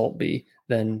bad result be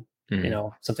than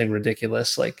something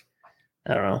ridiculous like,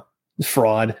 I don't know,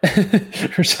 fraud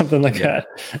or something like that,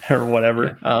 or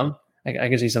whatever. I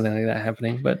can see something like that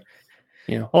happening, but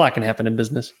a lot can happen in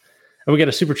business. And we get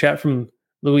a super chat from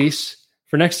Luis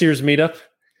for next year's meetup.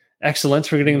 Excellent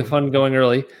for getting the fun going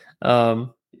early. And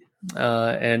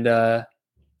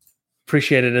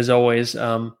appreciate it as always.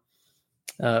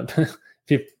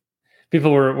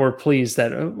 People were pleased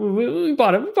that we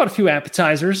bought a few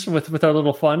appetizers with our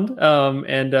little fund,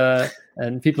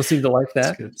 and people seem to like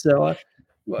that. So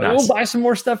we'll buy some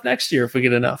more stuff next year if we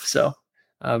get enough. So,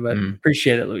 but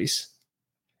appreciate it, Luis,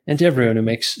 and to everyone who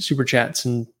makes super chats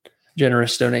and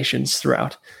generous donations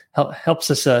throughout. Helps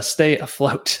us stay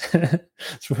afloat.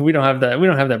 So we don't have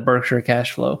that Berkshire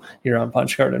cash flow here on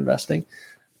Punch Card Investing.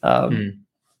 What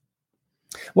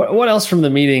else from the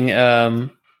meeting? Trying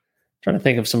to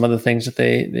think of some other things that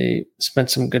they spent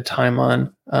some good time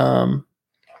on.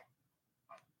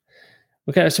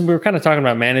 So we were kind of talking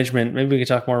about management. Maybe we could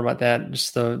talk more about that.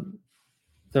 Just the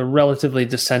relatively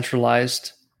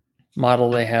decentralized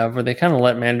model they have, where they kind of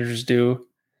let managers do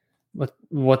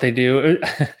what they do.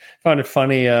 I found it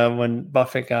funny when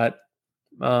Buffett got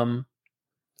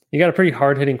he got a pretty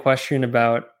hard hitting question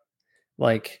about,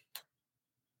 like,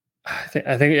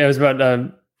 I think it was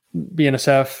about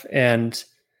BNSF and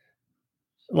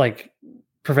like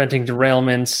preventing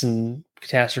derailments and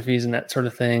catastrophes and that sort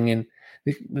of thing. And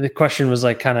the question was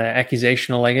like kind of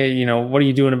accusational, like, hey, what are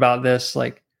you doing about this?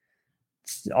 Like,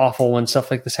 it's awful when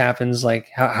stuff like this happens. Like,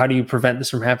 how do you prevent this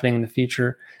from happening in the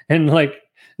future? And like,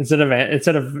 instead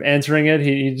of answering it,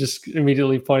 he just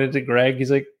immediately pointed to Greg.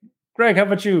 He's like, Greg, how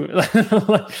about you?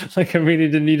 Like, I mean, he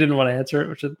didn't want to answer it,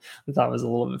 which I thought was a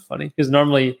little bit funny, because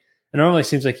normally it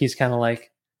seems like he's kind of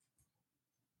like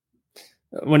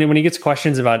when he gets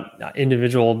questions about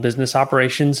individual business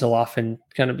operations, he'll often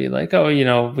kind of be like, "Oh,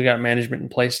 we got management in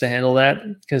place to handle that,"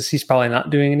 because he's probably not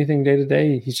doing anything day to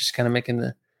day. He's just kind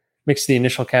of makes the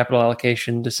initial capital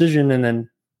allocation decision, and then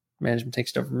management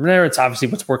takes it over from there. It's obviously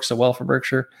what's worked so well for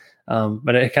Berkshire,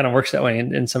 but it kind of works that way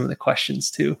in some of the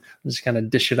questions too. Just kind of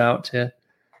dish it out to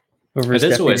whoever his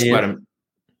deputy is.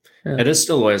 It is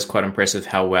still always quite impressive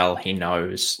how well he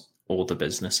knows all the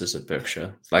businesses at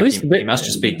Berkshire. Like he must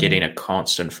just be getting a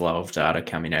constant flow of data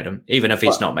coming at him, even if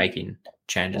he's not making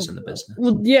changes in the business.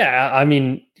 Well, yeah, I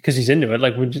mean, because he's into it.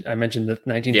 Like I mentioned the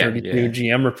 1932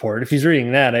 GM report. If he's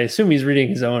reading that, I assume he's reading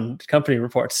his own company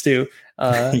reports too.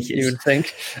 Yes. You would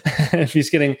think if he's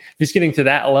getting to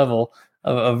that level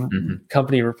of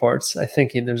company reports, I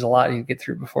think there's a lot he'd get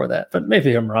through before that. But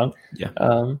maybe I'm wrong. Yeah.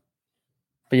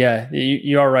 But yeah,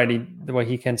 you are right. The way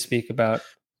he can speak about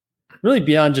really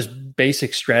beyond just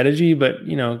basic strategy, but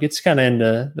gets kind of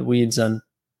into the weeds on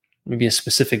maybe a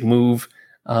specific move.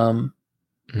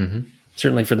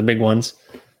 Certainly for the big ones.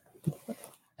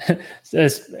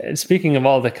 Speaking of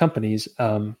all the companies,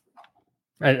 I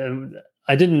guess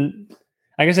I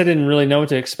didn't really know what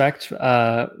to expect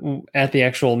at the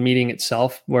actual meeting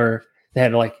itself, where they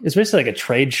had it's basically like a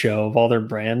trade show of all their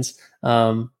brands.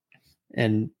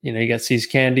 And you got See's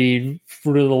Candy,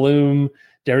 Fruit of the Loom,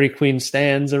 Dairy Queen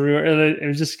stands everywhere. It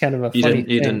was just kind of a funny thing.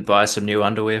 You didn't buy some new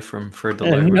underwear from Fruit of the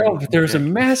Loom? No, but there was a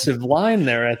massive line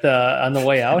there on the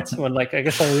way out. When I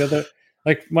guess all the other,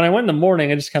 when I went in the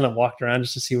morning, I just kind of walked around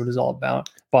just to see what it was all about.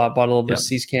 Bought a little bit of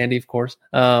See's Candy, of course,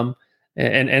 and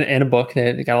a book.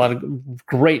 They got a lot of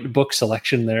great book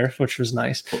selection there, which was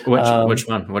nice. Which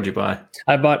one? What did you buy?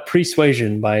 I bought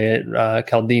Persuasion by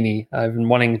Cialdini. I've been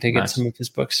wanting to get some of his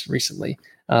books recently.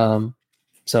 So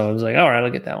I was like, all right, I'll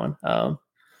get that one.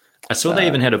 I saw they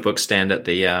even had a book stand at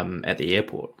the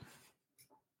airport.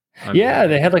 Yeah,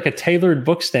 they had a tailored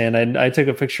book stand. I took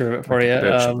a picture of it for you.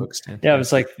 Yeah, it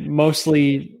was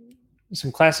mostly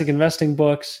some classic investing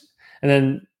books, and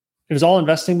then it was all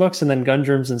investing books, and then Gun,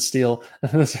 Germs, and Steel.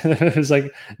 It was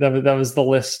that was the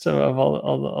list of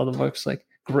all the books.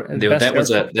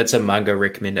 That's a manga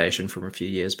recommendation from a few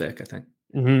years back, I think.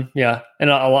 Yeah, and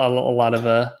a lot of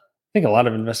I think a lot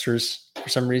of investors for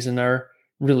some reason are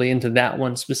really into that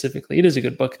one specifically. It is a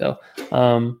good book though,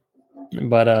 but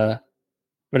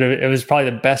it was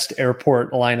probably the best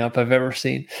airport lineup I've ever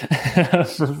seen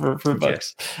for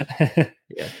books.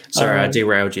 Yeah. Sorry, I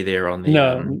derailed you there on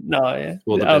the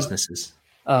all the businesses.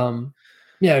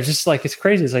 Yeah, it's just it's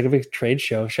crazy. It's like a big trade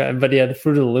show. But yeah, the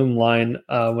Fruit of the Loom line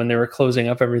when they were closing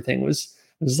up everything was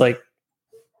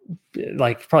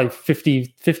probably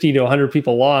 50 to 100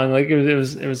 people long. It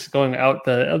was going out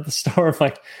the store. I'm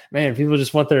like, man, people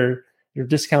just want their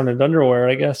discounted underwear,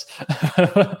 I guess.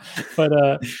 But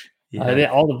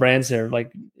all the brands there,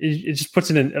 it just puts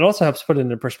it in. It also helps put it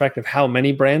into perspective how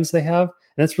many brands they have,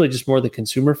 and that's really just more the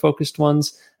consumer focused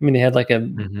ones. I mean, they had a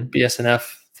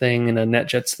BSNF thing and a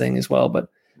NetJets thing as well, but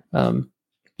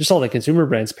just all the consumer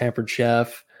brands: Pampered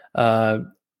Chef,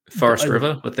 Forest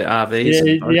River with the RVs.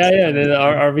 The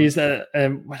RVs.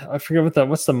 And I forget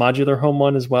what's the modular home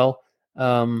one as well. They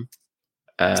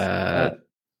had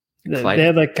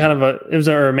it was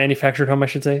a manufactured home, I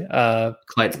should say.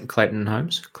 Clayton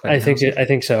Homes. I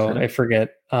think so. I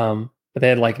forget. But they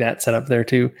had that set up there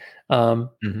too. Yeah,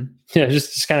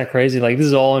 just kind of crazy. This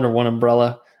is all under one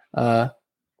umbrella.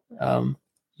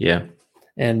 Yeah.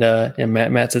 And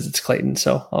Matt says it's Clayton,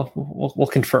 so we'll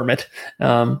confirm it.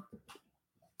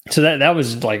 So that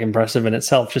was impressive in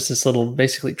itself. Just this little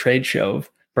basically trade show of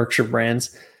Berkshire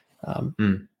brands.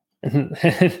 And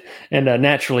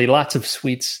naturally lots of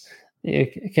sweets,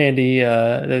 candy.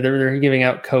 They're giving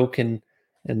out Coke and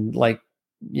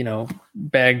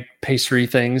bag pastry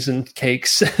things and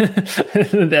cakes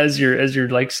as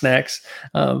your snacks.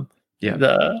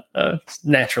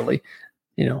 Naturally,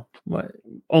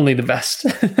 only the best.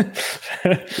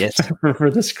 Yes,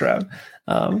 for this crowd.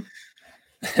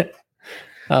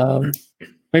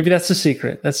 Maybe that's the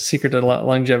secret. That's the secret to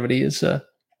longevity is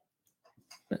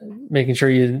making sure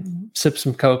you sip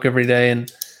some Coke every day and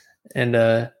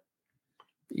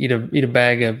eat a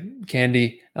bag of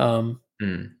candy. And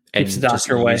keeps the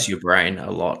doctor away. Use your brain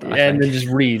a lot. And then just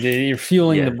read. You're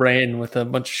fueling the brain with a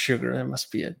bunch of sugar. That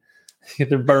must be it.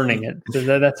 They're burning it.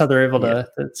 That's how they're able to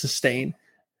sustain.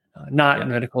 Not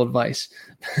medical advice.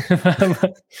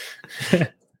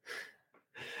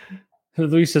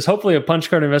 Luis says, hopefully a punch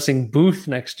card investing booth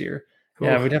next year. Cool.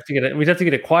 Yeah, we'd have to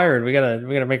get acquired. We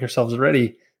gotta make ourselves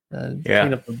ready.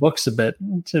 Clean up the books a bit.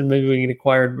 So maybe we can get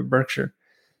acquired by Berkshire.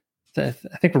 I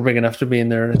think we're big enough to be in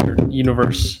their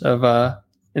universe of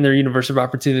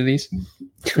opportunities.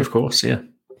 Of course, yeah.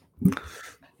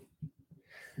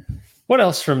 What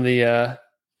else from the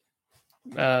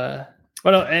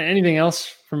anything else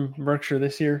from Berkshire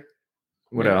this year?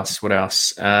 What else?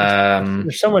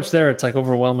 There's so much there. It's like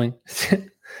overwhelming.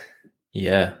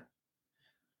 Yeah.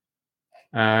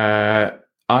 I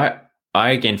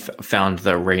again found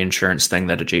the reinsurance thing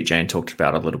that Ajit Jain talked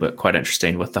about a little bit quite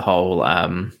interesting, with the whole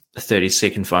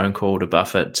 30-second phone call to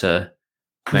Buffett to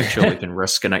make sure we can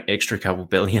risk an extra couple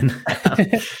billion.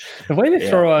 The way they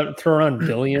throw around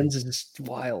billions is just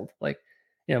wild. Like,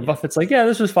 Buffett's like,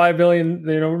 this was $5 billion.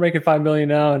 We're making $5 billion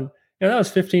now, and that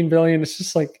was $15 billion. It's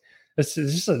just like it's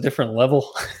just a different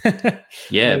level.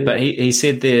 But he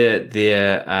said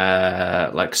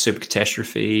their like super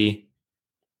catastrophe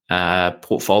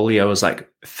portfolio was like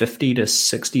 50 to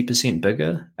 60%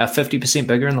 bigger, 50%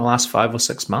 bigger in the last 5 or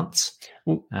 6 months.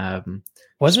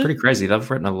 Was it pretty crazy? They've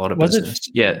written a lot of business.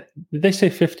 Did they say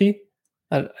 50?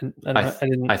 I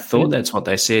thought that's what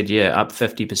they said. Yeah, up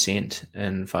 50%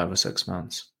 in 5 or 6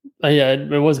 months.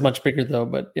 It was much bigger though,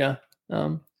 but yeah.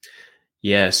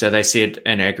 So they said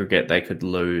in aggregate they could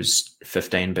lose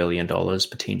 $15 billion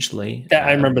potentially.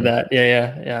 I remember that.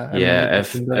 Yeah.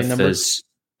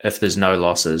 If there's no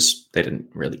losses, they didn't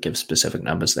really give specific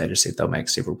numbers. They just said they'll make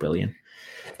several billion.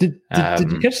 Did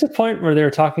you catch the point where they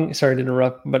were talking? Sorry to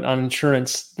interrupt, but on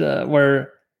insurance,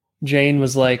 where Jane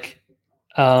was like,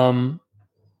 what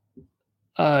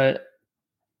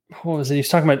was it? He was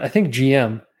talking about, I think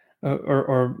GM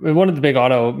or one of the big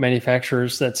auto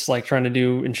manufacturers that's like trying to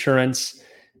do insurance,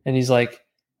 and he's like,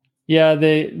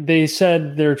 they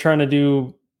said they're trying to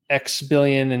do X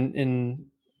billion in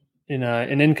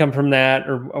income from that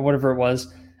or whatever it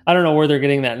was. I don't know where they're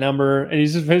getting that number, and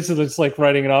he's just basically just like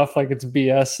writing it off like it's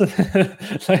BS.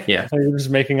 Like you're just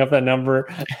making up that number.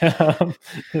 That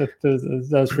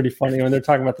was pretty funny when they're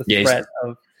talking about the threat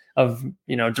of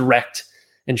direct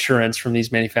insurance from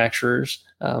these manufacturers.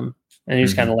 And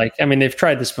he's kind of like, I mean, they've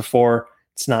tried this before.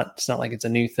 It's not like it's a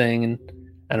new thing, and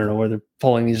I don't know where they're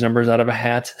pulling these numbers out of a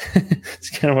hat.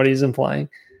 It's kind of what he's implying.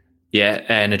 Yeah,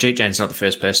 and Ajit Jain's not the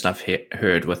first person I've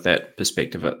heard with that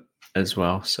perspective as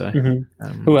well. So,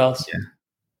 who else?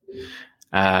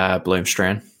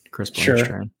 Bloomstrand, Chris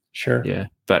Bloomstrand. Sure. Yeah,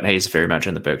 but he's very much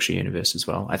in the Berkshire universe as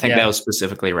well. I think that was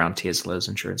specifically around Tesla's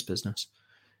insurance business.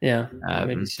 Yeah,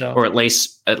 maybe so. Or at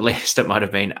least it might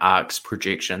have been ARC's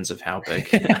projections of how big.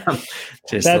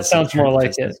 That sounds more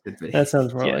like it. That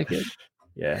sounds more like it.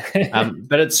 Yeah,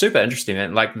 but it's super interesting,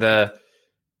 man. Like the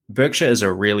Berkshire is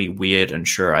a really weird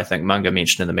insurer. I think Munger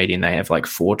mentioned in the meeting they have like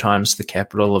 4 times the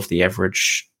capital of the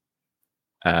average,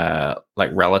 like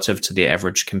relative to the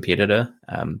average competitor,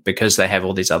 because they have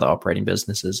all these other operating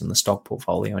businesses in the stock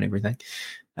portfolio and everything.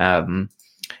 And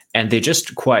they're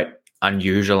just quite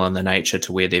unusual in the nature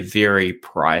to where they're very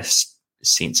price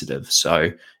sensitive.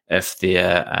 So if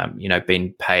they're,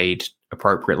 being paid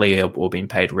appropriately or being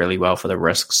paid really well for the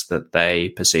risks that they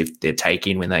perceive they're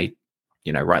taking when they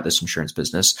write this insurance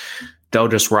business, they'll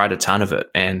just write a ton of it.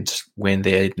 And when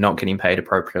they're not getting paid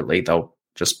appropriately, they'll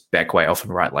just back way off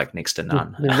and write like next to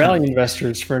none. They're value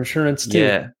investors for insurance too.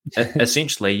 Yeah,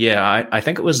 essentially. Yeah, I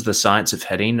think it was the Science of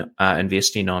Hitting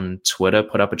Investing on Twitter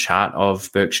put up a chart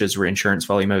of Berkshire's reinsurance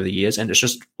volume over the years, and it's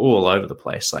just all over the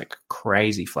place, like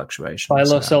crazy fluctuations. Buy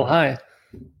low, sell high.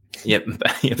 Yep,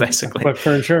 yeah, basically. But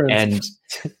for insurance.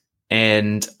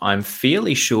 And I'm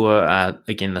fairly sure,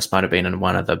 again, this might have been in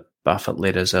one of the Buffett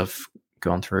letters I've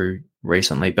gone through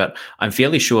recently, but I'm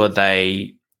fairly sure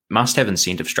they must have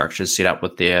incentive structures set up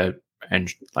with their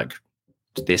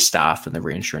staff in the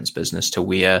reinsurance business to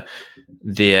where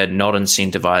they're not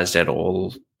incentivized at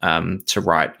all to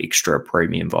write extra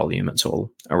premium volume. It's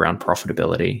all around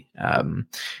profitability.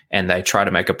 And they try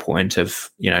to make a point of,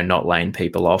 not laying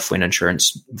people off when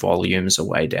insurance volumes are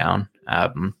way down.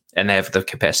 And they have the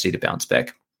capacity to bounce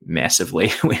back massively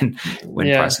when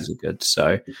prices are good.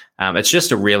 So it's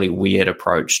just a really weird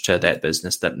approach to that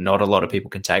business that not a lot of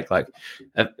people can take. Like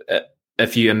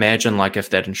if you imagine like if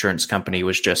that insurance company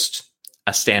was just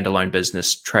a standalone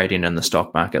business trading in the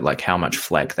stock market, like how much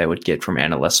flack they would get from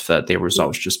analysts for their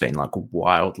results just being like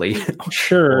wildly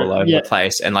all over the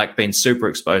place, and like being super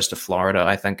exposed to Florida.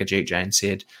 I think Ajit Jain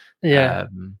said,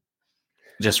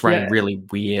 just running really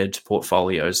weird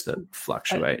portfolios that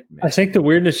fluctuate. I think the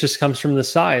weirdness just comes from the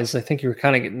size. I think you were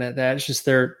kind of getting at that. It's just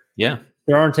there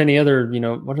aren't any other,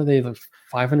 what are they, like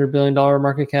 $500 billion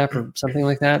market cap or something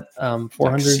like that? 400?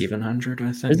 Like 700,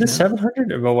 I think. Is it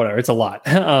 700? Well, whatever. It's a lot.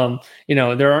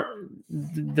 There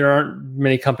aren't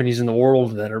many companies in the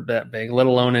world that are that big, let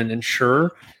alone an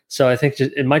insurer. So I think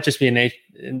it might just be in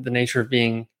the nature of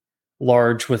being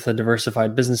large with a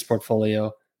diversified business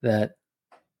portfolio that,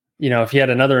 if you had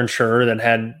another insurer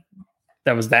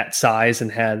that was that size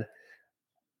and had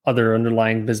other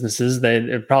underlying businesses.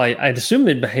 I'd assume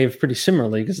they'd behave pretty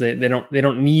similarly because they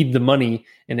don't need the money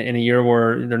in a year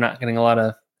where they're not getting a lot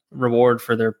of reward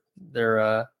for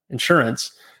their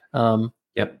insurance.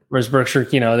 Yep. Whereas Berkshire,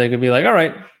 they could be like, all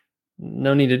right,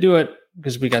 no need to do it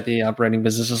because we got the operating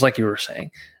businesses, like you were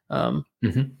saying. I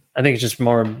think it's just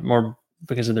more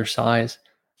because of their size,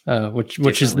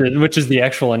 which is the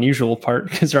actual unusual part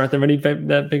because there aren't that many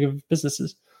that big of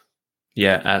businesses.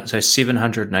 Yeah, so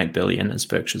 708 billion is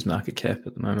Berkshire's market cap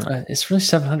at the moment. It's really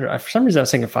 700. For some reason, I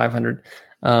was thinking 500.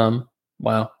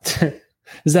 Wow,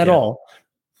 is that all?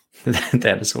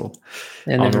 That is all.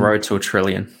 And on the road to $1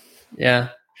 trillion. Yeah.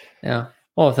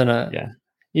 Well, then,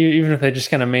 even if they just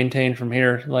kind of maintain from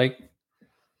here, like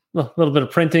a little bit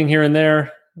of printing here and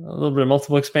there, a little bit of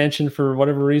multiple expansion for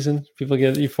whatever reason, people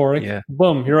get euphoric. Yeah.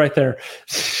 Boom, you're right there.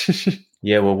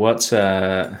 Yeah. Well,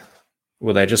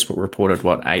 well, they just reported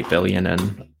 8 billion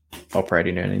in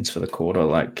operating earnings for the quarter.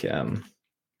 Like,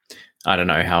 I don't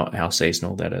know how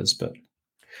seasonal that is, but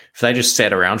if they just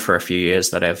sat around for a few years,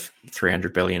 they'd have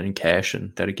 300 billion in cash,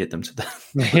 and that'd get them to the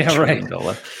 $1 trillion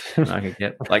market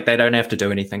cap. Like, they don't have to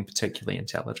do anything particularly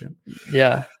intelligent.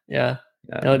 Yeah. The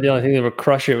only thing that would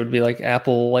crush it would be like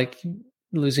Apple, like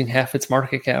losing half its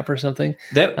market cap or something.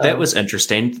 That was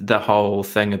interesting. The whole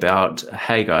thing about,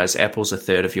 hey guys, Apple's a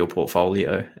third of your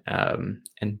portfolio, and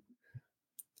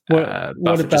what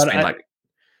Buffett about just been like,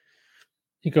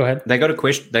 you go ahead. They got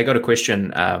a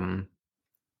question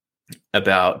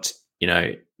about,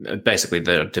 basically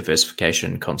the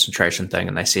diversification concentration thing,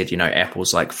 and they said,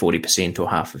 Apple's like 40% or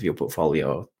half of your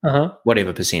portfolio,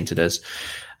 whatever percent it is.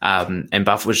 And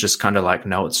Buffett was just kind of like,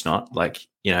 no, it's not. Like,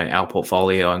 our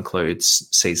portfolio includes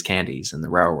See's Candies and the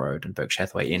railroad and Berkshire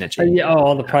Hathaway Energy.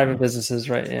 All the private businesses,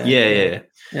 right? Yeah.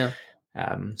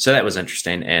 So that was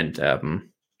interesting. And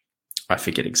I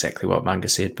forget exactly what Munger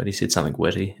said, but he said something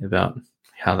witty about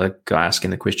how the guy asking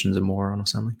the questions a moron or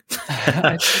something.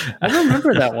 I don't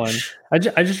remember that one. I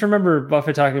just remember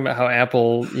Buffett talking about how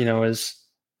Apple, is.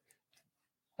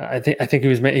 I think he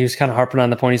was kind of harping on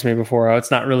the point he's made before. How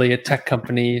it's not really a tech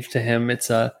company to him.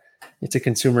 It's a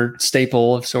consumer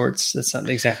staple of sorts. That's not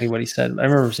exactly what he said. I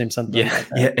remember saying something. Like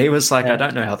that. Yeah. He was like, I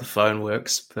don't know how the phone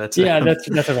works, but that's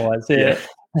what it was. Yeah.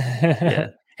 Yeah.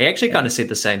 He actually kind of said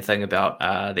the same thing about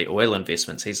the oil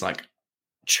investments. He's like,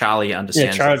 Charlie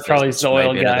understands. Yeah, Charlie's the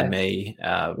oil guy than me.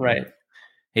 Right.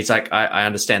 He's like, I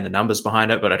understand the numbers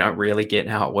behind it, but I don't really get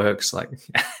how it works. Like,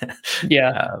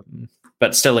 yeah.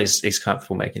 But still, he's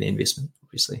comfortable making the investment,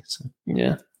 obviously. So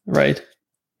yeah, right.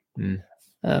 we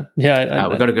got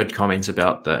a good comments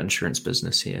about the insurance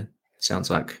business here.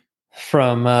 Sounds like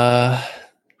from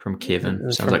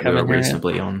Kevin. Sounds like Kevin, we were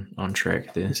reasonably on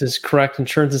track there. This is correct.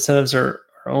 Insurance incentives are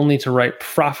only to write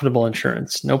profitable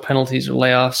insurance. No penalties or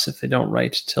layoffs if they don't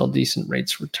write till decent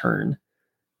rates return.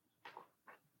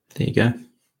 There you go.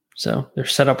 So they're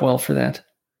set up well for that.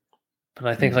 But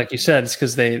I think, like you said, it's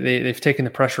because they've taken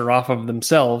the pressure off of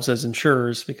themselves as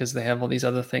insurers because they have all these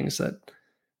other things that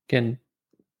can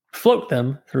float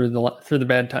them through the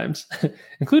bad times,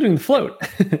 including the float.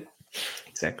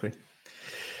 Exactly.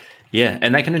 Yeah,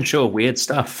 and they can insure weird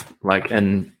stuff like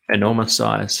in enormous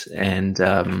size, and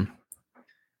they're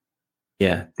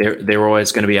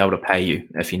always going to be able to pay you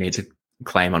if you need to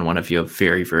claim on one of your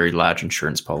very, very large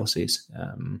insurance policies.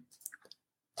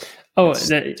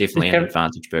 Definitely an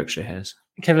advantage Berkshire has.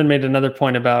 Kevin made another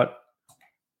point about,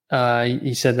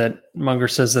 he said that Munger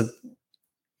says that,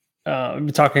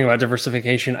 talking about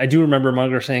diversification, I do remember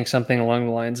Munger saying something along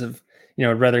the lines of,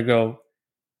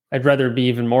 I'd rather be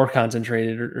even more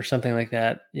concentrated or something like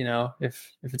that.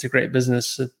 If it's a great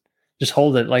business, just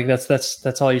hold it. Like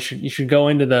that's all you should go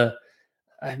into the,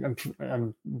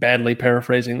 I'm badly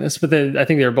paraphrasing this, but I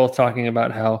think they were both talking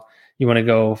about how you want to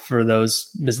go for those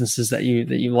businesses that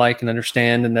you like and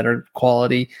understand and that are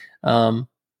quality, and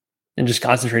just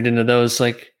concentrate into those.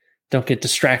 Like, don't get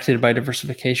distracted by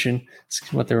diversification.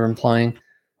 That's what they were implying.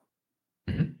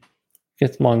 Mm-hmm.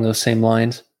 Get along those same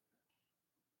lines.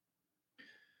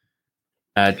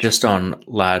 Just on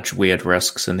large weird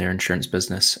risks in their insurance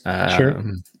business. Sure.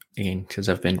 Again, because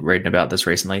I've been reading about this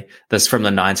recently. This is from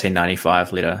the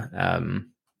 1995 letter.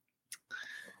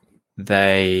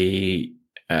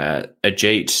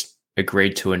 Ajit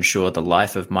agreed to insure the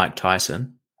life of Mike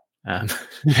Tyson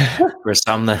for a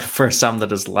sum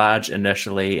that is large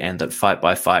initially and that fight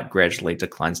by fight gradually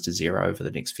declines to zero over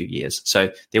the next few years.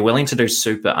 So they're willing to do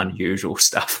super unusual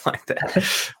stuff like that,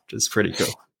 which is pretty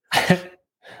cool.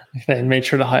 They made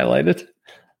sure to highlight it.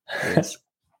 Yes.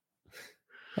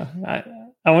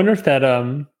 I wonder if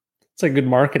that It's like good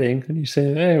marketing. And you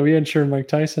say, hey, we insure Mike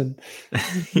Tyson.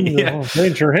 Yeah. Oh, they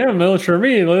insure him. They'll insure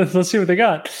me. Let's see what they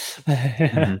got.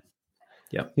 Mm-hmm.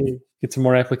 Yep. Get some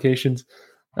more applications.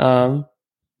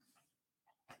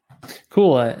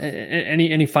 Cool.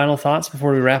 Any final thoughts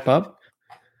before we wrap up?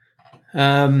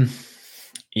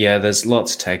 Yeah, there's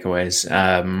lots of takeaways.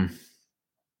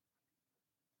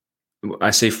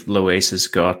 I see Luis has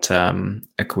got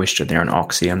a question there on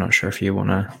Oxy. I'm not sure if we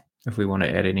want to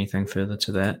add anything further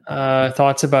to that.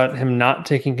 Thoughts about him not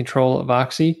taking control of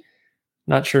Oxy?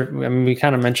 Not sure. I mean, we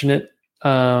kind of mentioned it.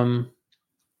 I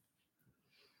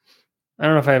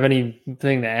don't know if I have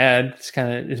anything to add. It's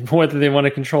kind of whether they want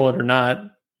to control it or not.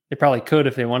 They probably could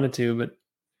if they wanted to, but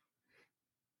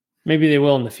maybe they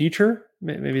will in the future.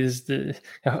 Maybe this is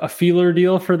a feeler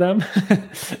deal for them.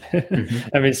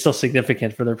 Mm-hmm. I mean, it's still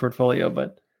significant for their portfolio,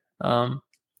 but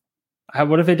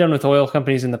what have they done with oil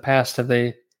companies in the past? Have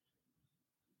they?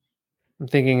 I'm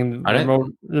thinking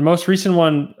the most recent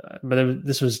one, but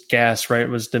this was gas, right? It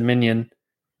was Dominion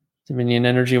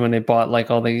Energy when they bought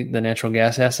like all the natural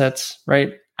gas assets,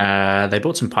 right? They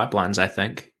bought some pipelines, I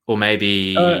think, or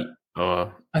maybe.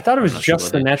 I thought it was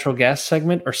just the natural gas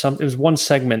segment or something. It was one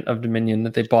segment of Dominion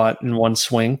that they bought in one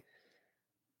swing.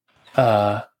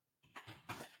 Maybe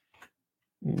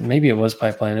it was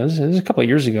pipeline. It was a couple of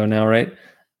years ago now, right?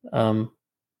 But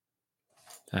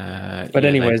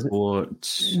anyways,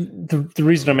 the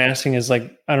reason I'm asking is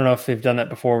like, I don't know if they've done that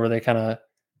before where they kind of,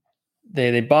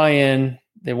 they buy in,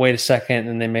 they wait a second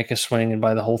and they make a swing and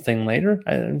buy the whole thing later.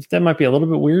 That might be a little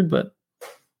bit weird, but.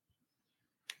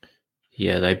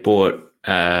 Yeah, they bought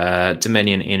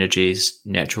Dominion Energy's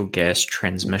natural gas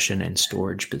transmission and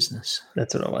storage business.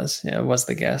 That's what it was. Yeah, it was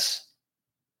the gas.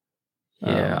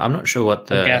 Yeah, I'm not sure what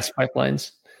the gas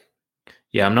pipelines.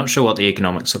 Yeah, I'm not sure what the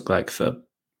economics look like for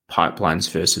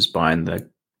pipelines versus buying the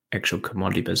actual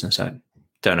commodity business. I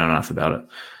don't know enough about it.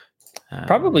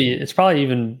 It's probably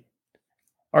even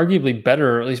arguably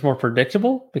better, or at least more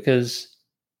predictable, because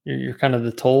you're kind of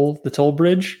the toll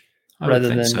bridge. I would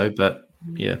think so, but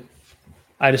yeah.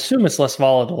 I'd assume it's less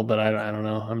volatile, but I don't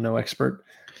know. I'm no expert.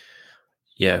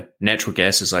 Yeah, natural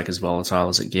gas is like as volatile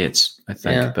as it gets, I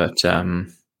think. Yeah. But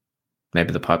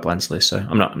maybe the pipeline's less so.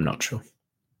 I'm not sure.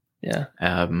 Yeah.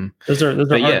 Those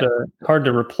are hard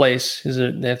to replace because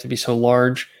they have to be so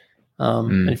large.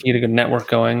 And if you get a good network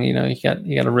going, you got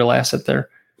a real asset there.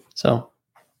 So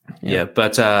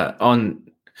but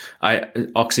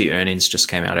Oxy earnings just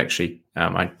came out actually.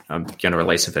 I'm going to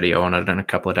release a video on it in a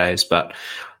couple of days, but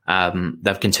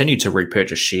they've continued to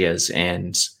repurchase shares,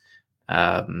 and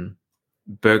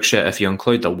Berkshire, if you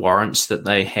include the warrants that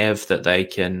they have that they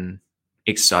can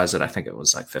exercise it, I think it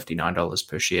was like $59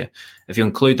 per share. If you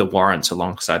include the warrants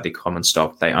alongside the common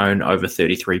stock, they own over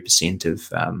 33%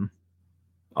 of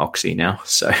Oxy now.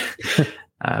 So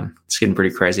it's getting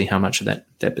pretty crazy how much of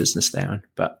that business they own.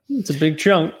 But it's a big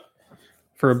chunk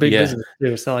for a big business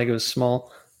too. It's not like it was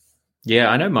small. Yeah,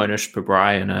 I know Monish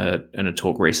Pabrai in a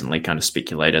talk recently kind of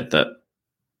speculated that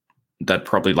they'd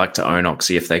probably like to own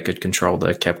Oxy if they could control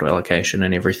the capital allocation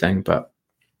and everything, but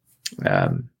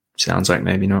sounds like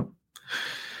maybe not.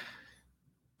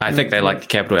 I think they like the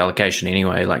capital allocation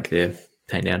anyway, like they're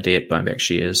paying down debt, buying back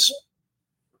shares.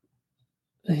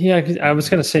 Yeah, I was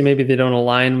going to say maybe they don't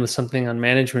align with something on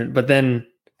management, but then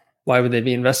why would they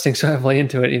be investing so heavily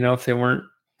into it, if they weren't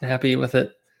happy with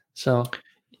it? So...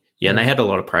 Yeah, and they had a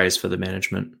lot of praise for the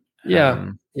management.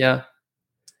 Yeah.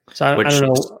 So I don't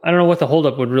know. I don't know what the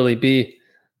holdup would really be,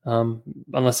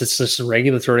 unless it's just a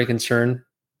regulatory concern.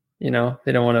 They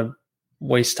don't want to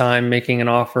waste time making an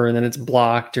offer and then it's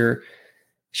blocked, or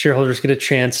shareholders get a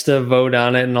chance to vote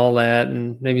on it and all that,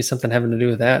 and maybe something having to do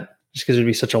with that, just because it'd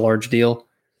be such a large deal.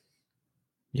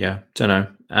 Yeah, don't know.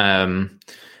 I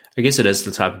guess it is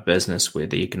the type of business where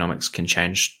the economics can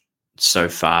change so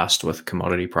fast with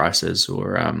commodity prices,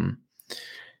 or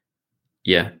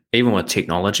even with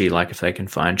technology, like if they can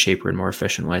find cheaper and more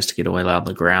efficient ways to get oil out of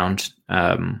the ground,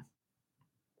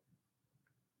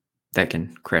 that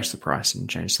can crash the price and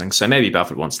change things. So maybe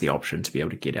Buffett wants the option to be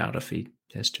able to get out if he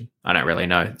has to. I don't really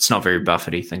know. It's not very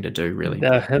Buffett-y thing to do, really.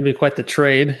 Yeah, that'd be quite the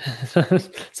trade.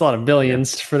 It's a lot of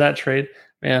billions for that trade.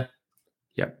 Yeah.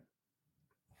 Yep.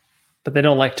 But they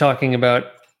don't like talking about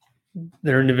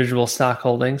their individual stock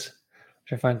holdings,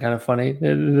 which I find kind of funny.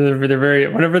 They're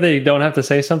very, whenever they don't have to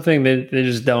say something, they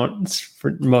just don't. It's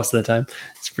for most of the time.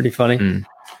 It's pretty funny.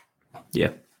 Yeah.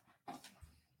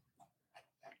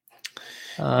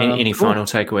 Any cool. final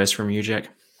takeaways from you, Jack?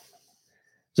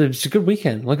 It's a good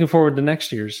weekend. Looking forward to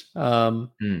next year's.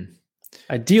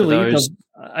 Ideally,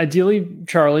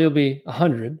 Charlie will be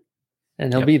 100,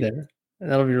 and he'll be there.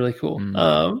 That'll be really cool.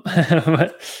 Mm.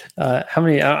 But, how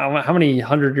many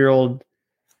 100-year-old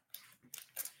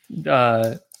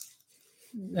how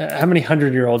many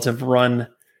 100-year-olds have run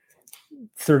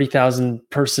 30,000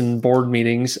 person board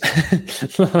meetings?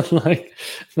 Like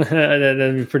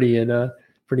that'd be pretty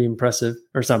impressive.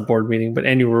 Or it's not board meeting, but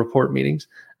annual report meetings.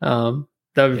 That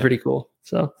would be pretty cool.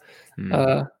 So,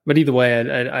 but either way,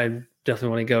 I definitely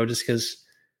want to go just because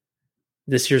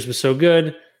this year's was so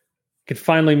good. Could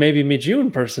finally maybe meet you in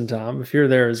person, Tom, if you're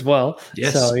there as well.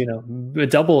 Yes. So, a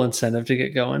double incentive to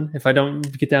get going. If I don't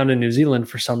get down to New Zealand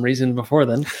for some reason before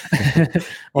then,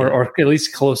 or at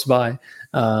least close by.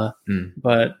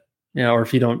 But, or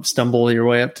if you don't stumble your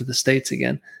way up to the States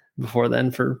again before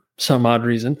then for some odd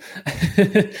reason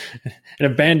and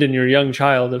abandon your young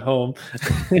child at home.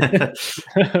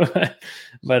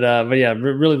 but yeah,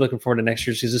 really looking forward to next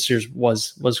year's, because this year's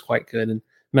was quite good and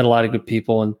met a lot of good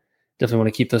people, and definitely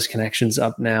want to keep those connections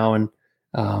up now. And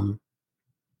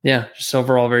just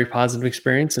overall very positive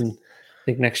experience. And I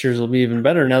think next year's will be even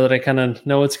better now that I kind of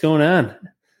know what's going on.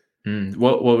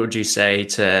 What would you say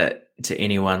to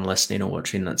anyone listening or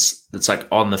watching that's like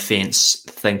on the fence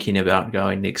thinking about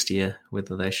going next year,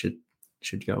 whether they should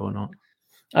go or not?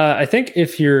 I think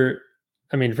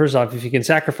first off, if you can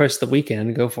sacrifice the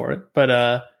weekend, go for it.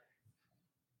 But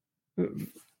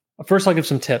first, I'll give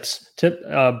some tips.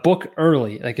 Book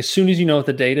early. Like as soon as you know what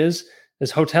the date is. This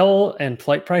hotel and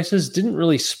flight prices didn't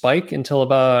really spike until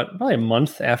about probably a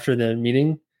month after the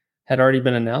meeting had already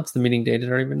been announced. The meeting date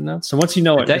had already been announced. So once you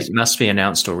know the date must be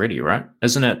announced already, right?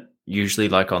 Isn't it usually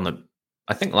like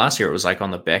I think last year it was like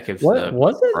on the back of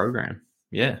the program.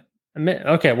 Yeah.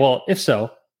 Okay. Well, if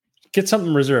so, get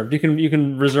something reserved. You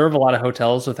can reserve a lot of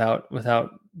hotels without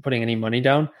putting any money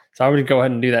down. So I would go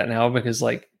ahead and do that now, because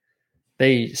like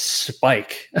they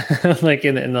spike like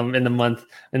in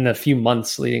the few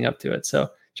months leading up to it.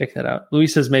 So check that out. Louis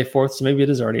says May 4th, so maybe it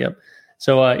is already up.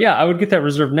 So I would get that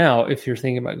reserved now if you're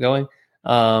thinking about going.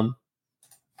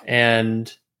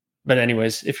 But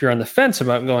anyways, if you're on the fence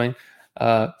about going,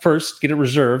 first get it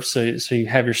reserved so you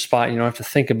have your spot. You don't have to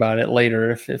think about it later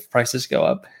if prices go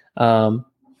up.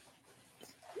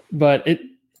 But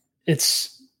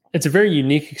it's a very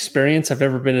unique experience. I've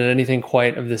never been at anything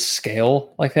quite of this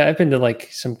scale like that. I've been to like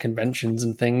some conventions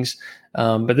and things,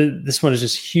 but this one is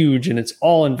just huge, and it's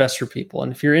all investor people.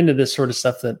 And if you're into this sort of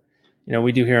stuff that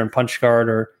we do here on Punch Card,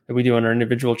 or that we do on our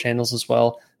individual channels as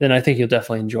well, then I think you'll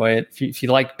definitely enjoy it. If you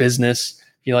like business,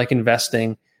 if you like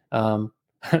investing,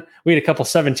 we had a couple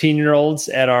 17-year-olds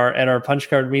at our Punch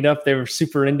Card meetup. They were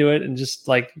super into it, and just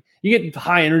like you get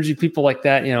high energy people like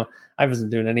that. I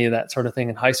wasn't doing any of that sort of thing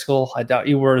in high school. I doubt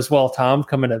you were as well, Tom,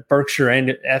 coming to Berkshire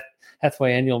and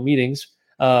Hathaway annual meetings,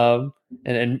 and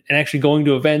actually going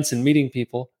to events and meeting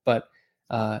people. But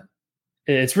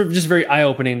it's just very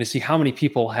eye-opening to see how many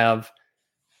people have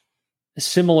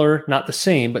similar, not the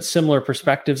same, but similar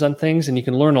perspectives on things. And you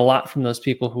can learn a lot from those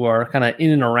people who are kind of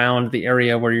in and around the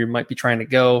area where you might be trying to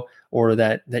go, or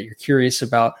that you're curious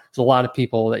about. There's a lot of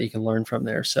people that you can learn from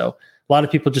there. So a lot of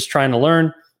people just trying to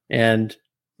learn. And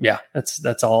yeah,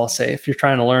 that's all I'll say. If you're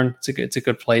trying to learn, it's a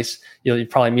good place. You'll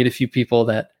probably meet a few people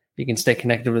that you can stay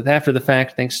connected with after the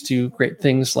fact, thanks to great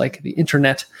things like the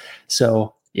internet.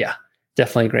 So yeah,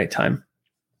 definitely a great time.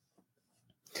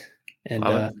 And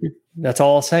that's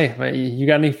all I'll say. You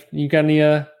got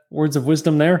any words of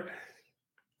wisdom there?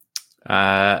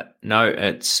 No,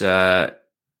 it's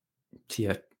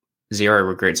zero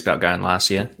regrets about going last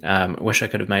year. Wish I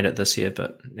could have made it this year,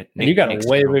 but you got a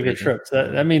way bigger trip.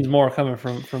 So that means more coming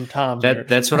from Tom.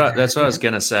 That's what I was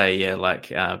gonna say. Yeah,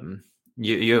 like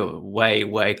you're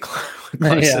way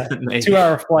closer than me.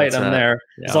 2-hour flight. I'm there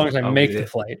as long as I make the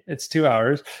flight. It's 2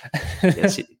 hours.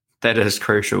 Yes, that is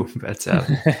crucial. But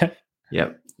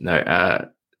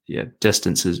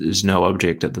distance is no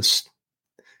object at this.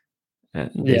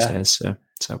 These days,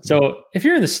 so if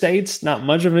you're in the States, not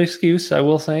much of an excuse, I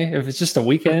will say. If it's just a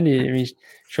weekend, you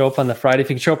show up on the Friday. If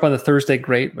you can show up on the Thursday,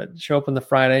 great, but show up on the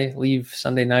Friday, leave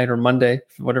Sunday night or Monday,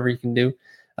 whatever you can do.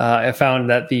 I found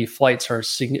that the flights or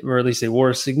at least they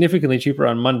were significantly cheaper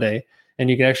on Monday, and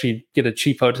you can actually get a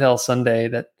cheap hotel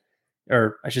Sunday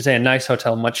or I should say a nice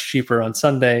hotel much cheaper on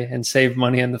Sunday, and save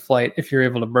money on the flight if you're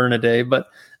able to burn a day. But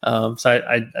so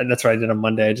I that's what I did on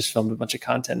Monday. I just filmed a bunch of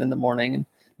content in the morning and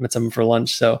met someone for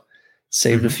lunch. So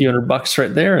saved a few $100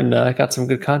 right there, and got some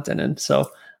good content in. So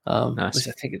nice. At least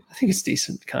I think it's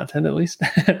decent content, at least.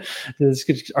 It's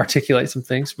good to articulate some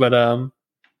things, but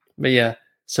yeah.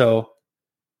 So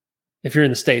if you're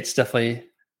in the States, definitely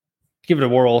give it a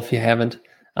whirl if you haven't.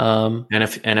 And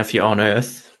if you're on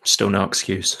Earth, still no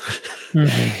excuse.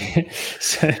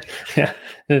 So, yeah,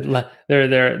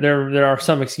 There are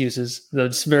some excuses, though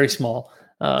it's very small.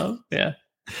 Yeah,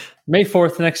 May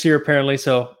 4th next year apparently.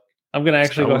 So I'm gonna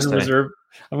actually go ahead and reserve.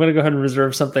 I'm gonna go ahead and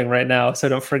reserve something right now, so I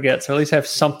don't forget. So at least have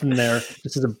something there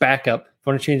just as a backup. If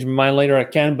I want to change my mind later, I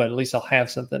can, but at least I'll have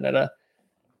something at a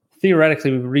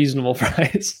theoretically reasonable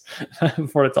price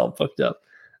before it's all booked up.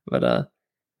 But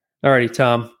alrighty,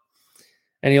 Tom.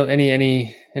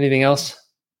 Anything else?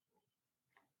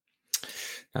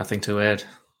 Nothing to add.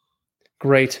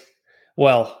 Great.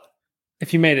 Well,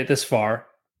 if you made it this far,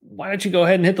 why don't you go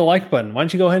ahead and hit the like button? Why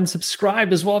don't you go ahead and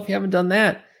subscribe as well if you haven't done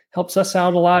that? Helps us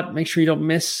out a lot. Make sure you don't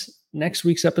miss next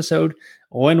week's episode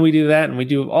when we do that. And we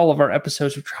do all of our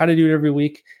episodes. We try to do it every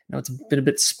week. I know it's been a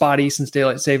bit spotty since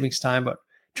daylight savings time, but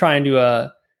trying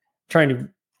to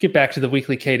get back to the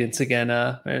weekly cadence again.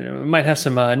 And we might have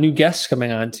some new guests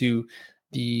coming on to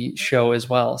the show as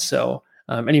well. So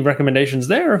any recommendations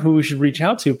there who we should reach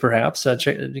out to, perhaps, go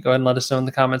ahead and let us know in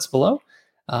the comments below.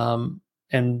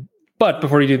 But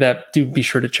before you do that, do be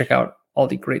sure to check out all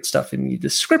the great stuff in the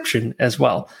description as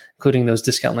well, including those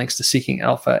discount links to Seeking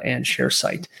Alpha and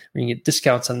ShareSite, where you can get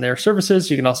discounts on their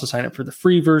services. You can also sign up for the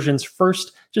free versions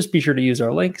first. Just be sure to use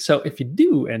our link. So if you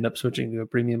do end up switching to a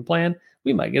premium plan,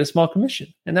 we might get a small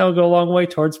commission. And that will go a long way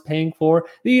towards paying for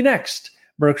the next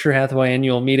Berkshire Hathaway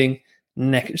annual meeting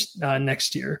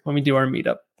next year when we do our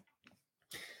meetup.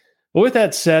 Well, with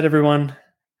that said, everyone,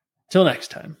 till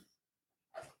next time.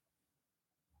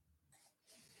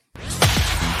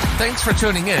 Thanks for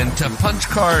tuning in to Punch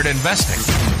Card Investing.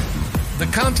 The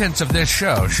contents of this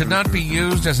show should not be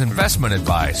used as investment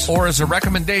advice or as a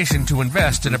recommendation to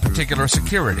invest in a particular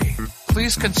security.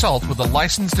 Please consult with a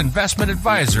licensed investment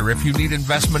advisor if you need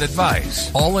investment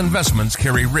advice. All investments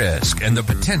carry risk and the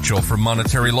potential for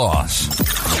monetary loss.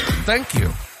 Thank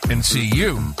you, and see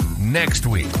you next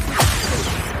week.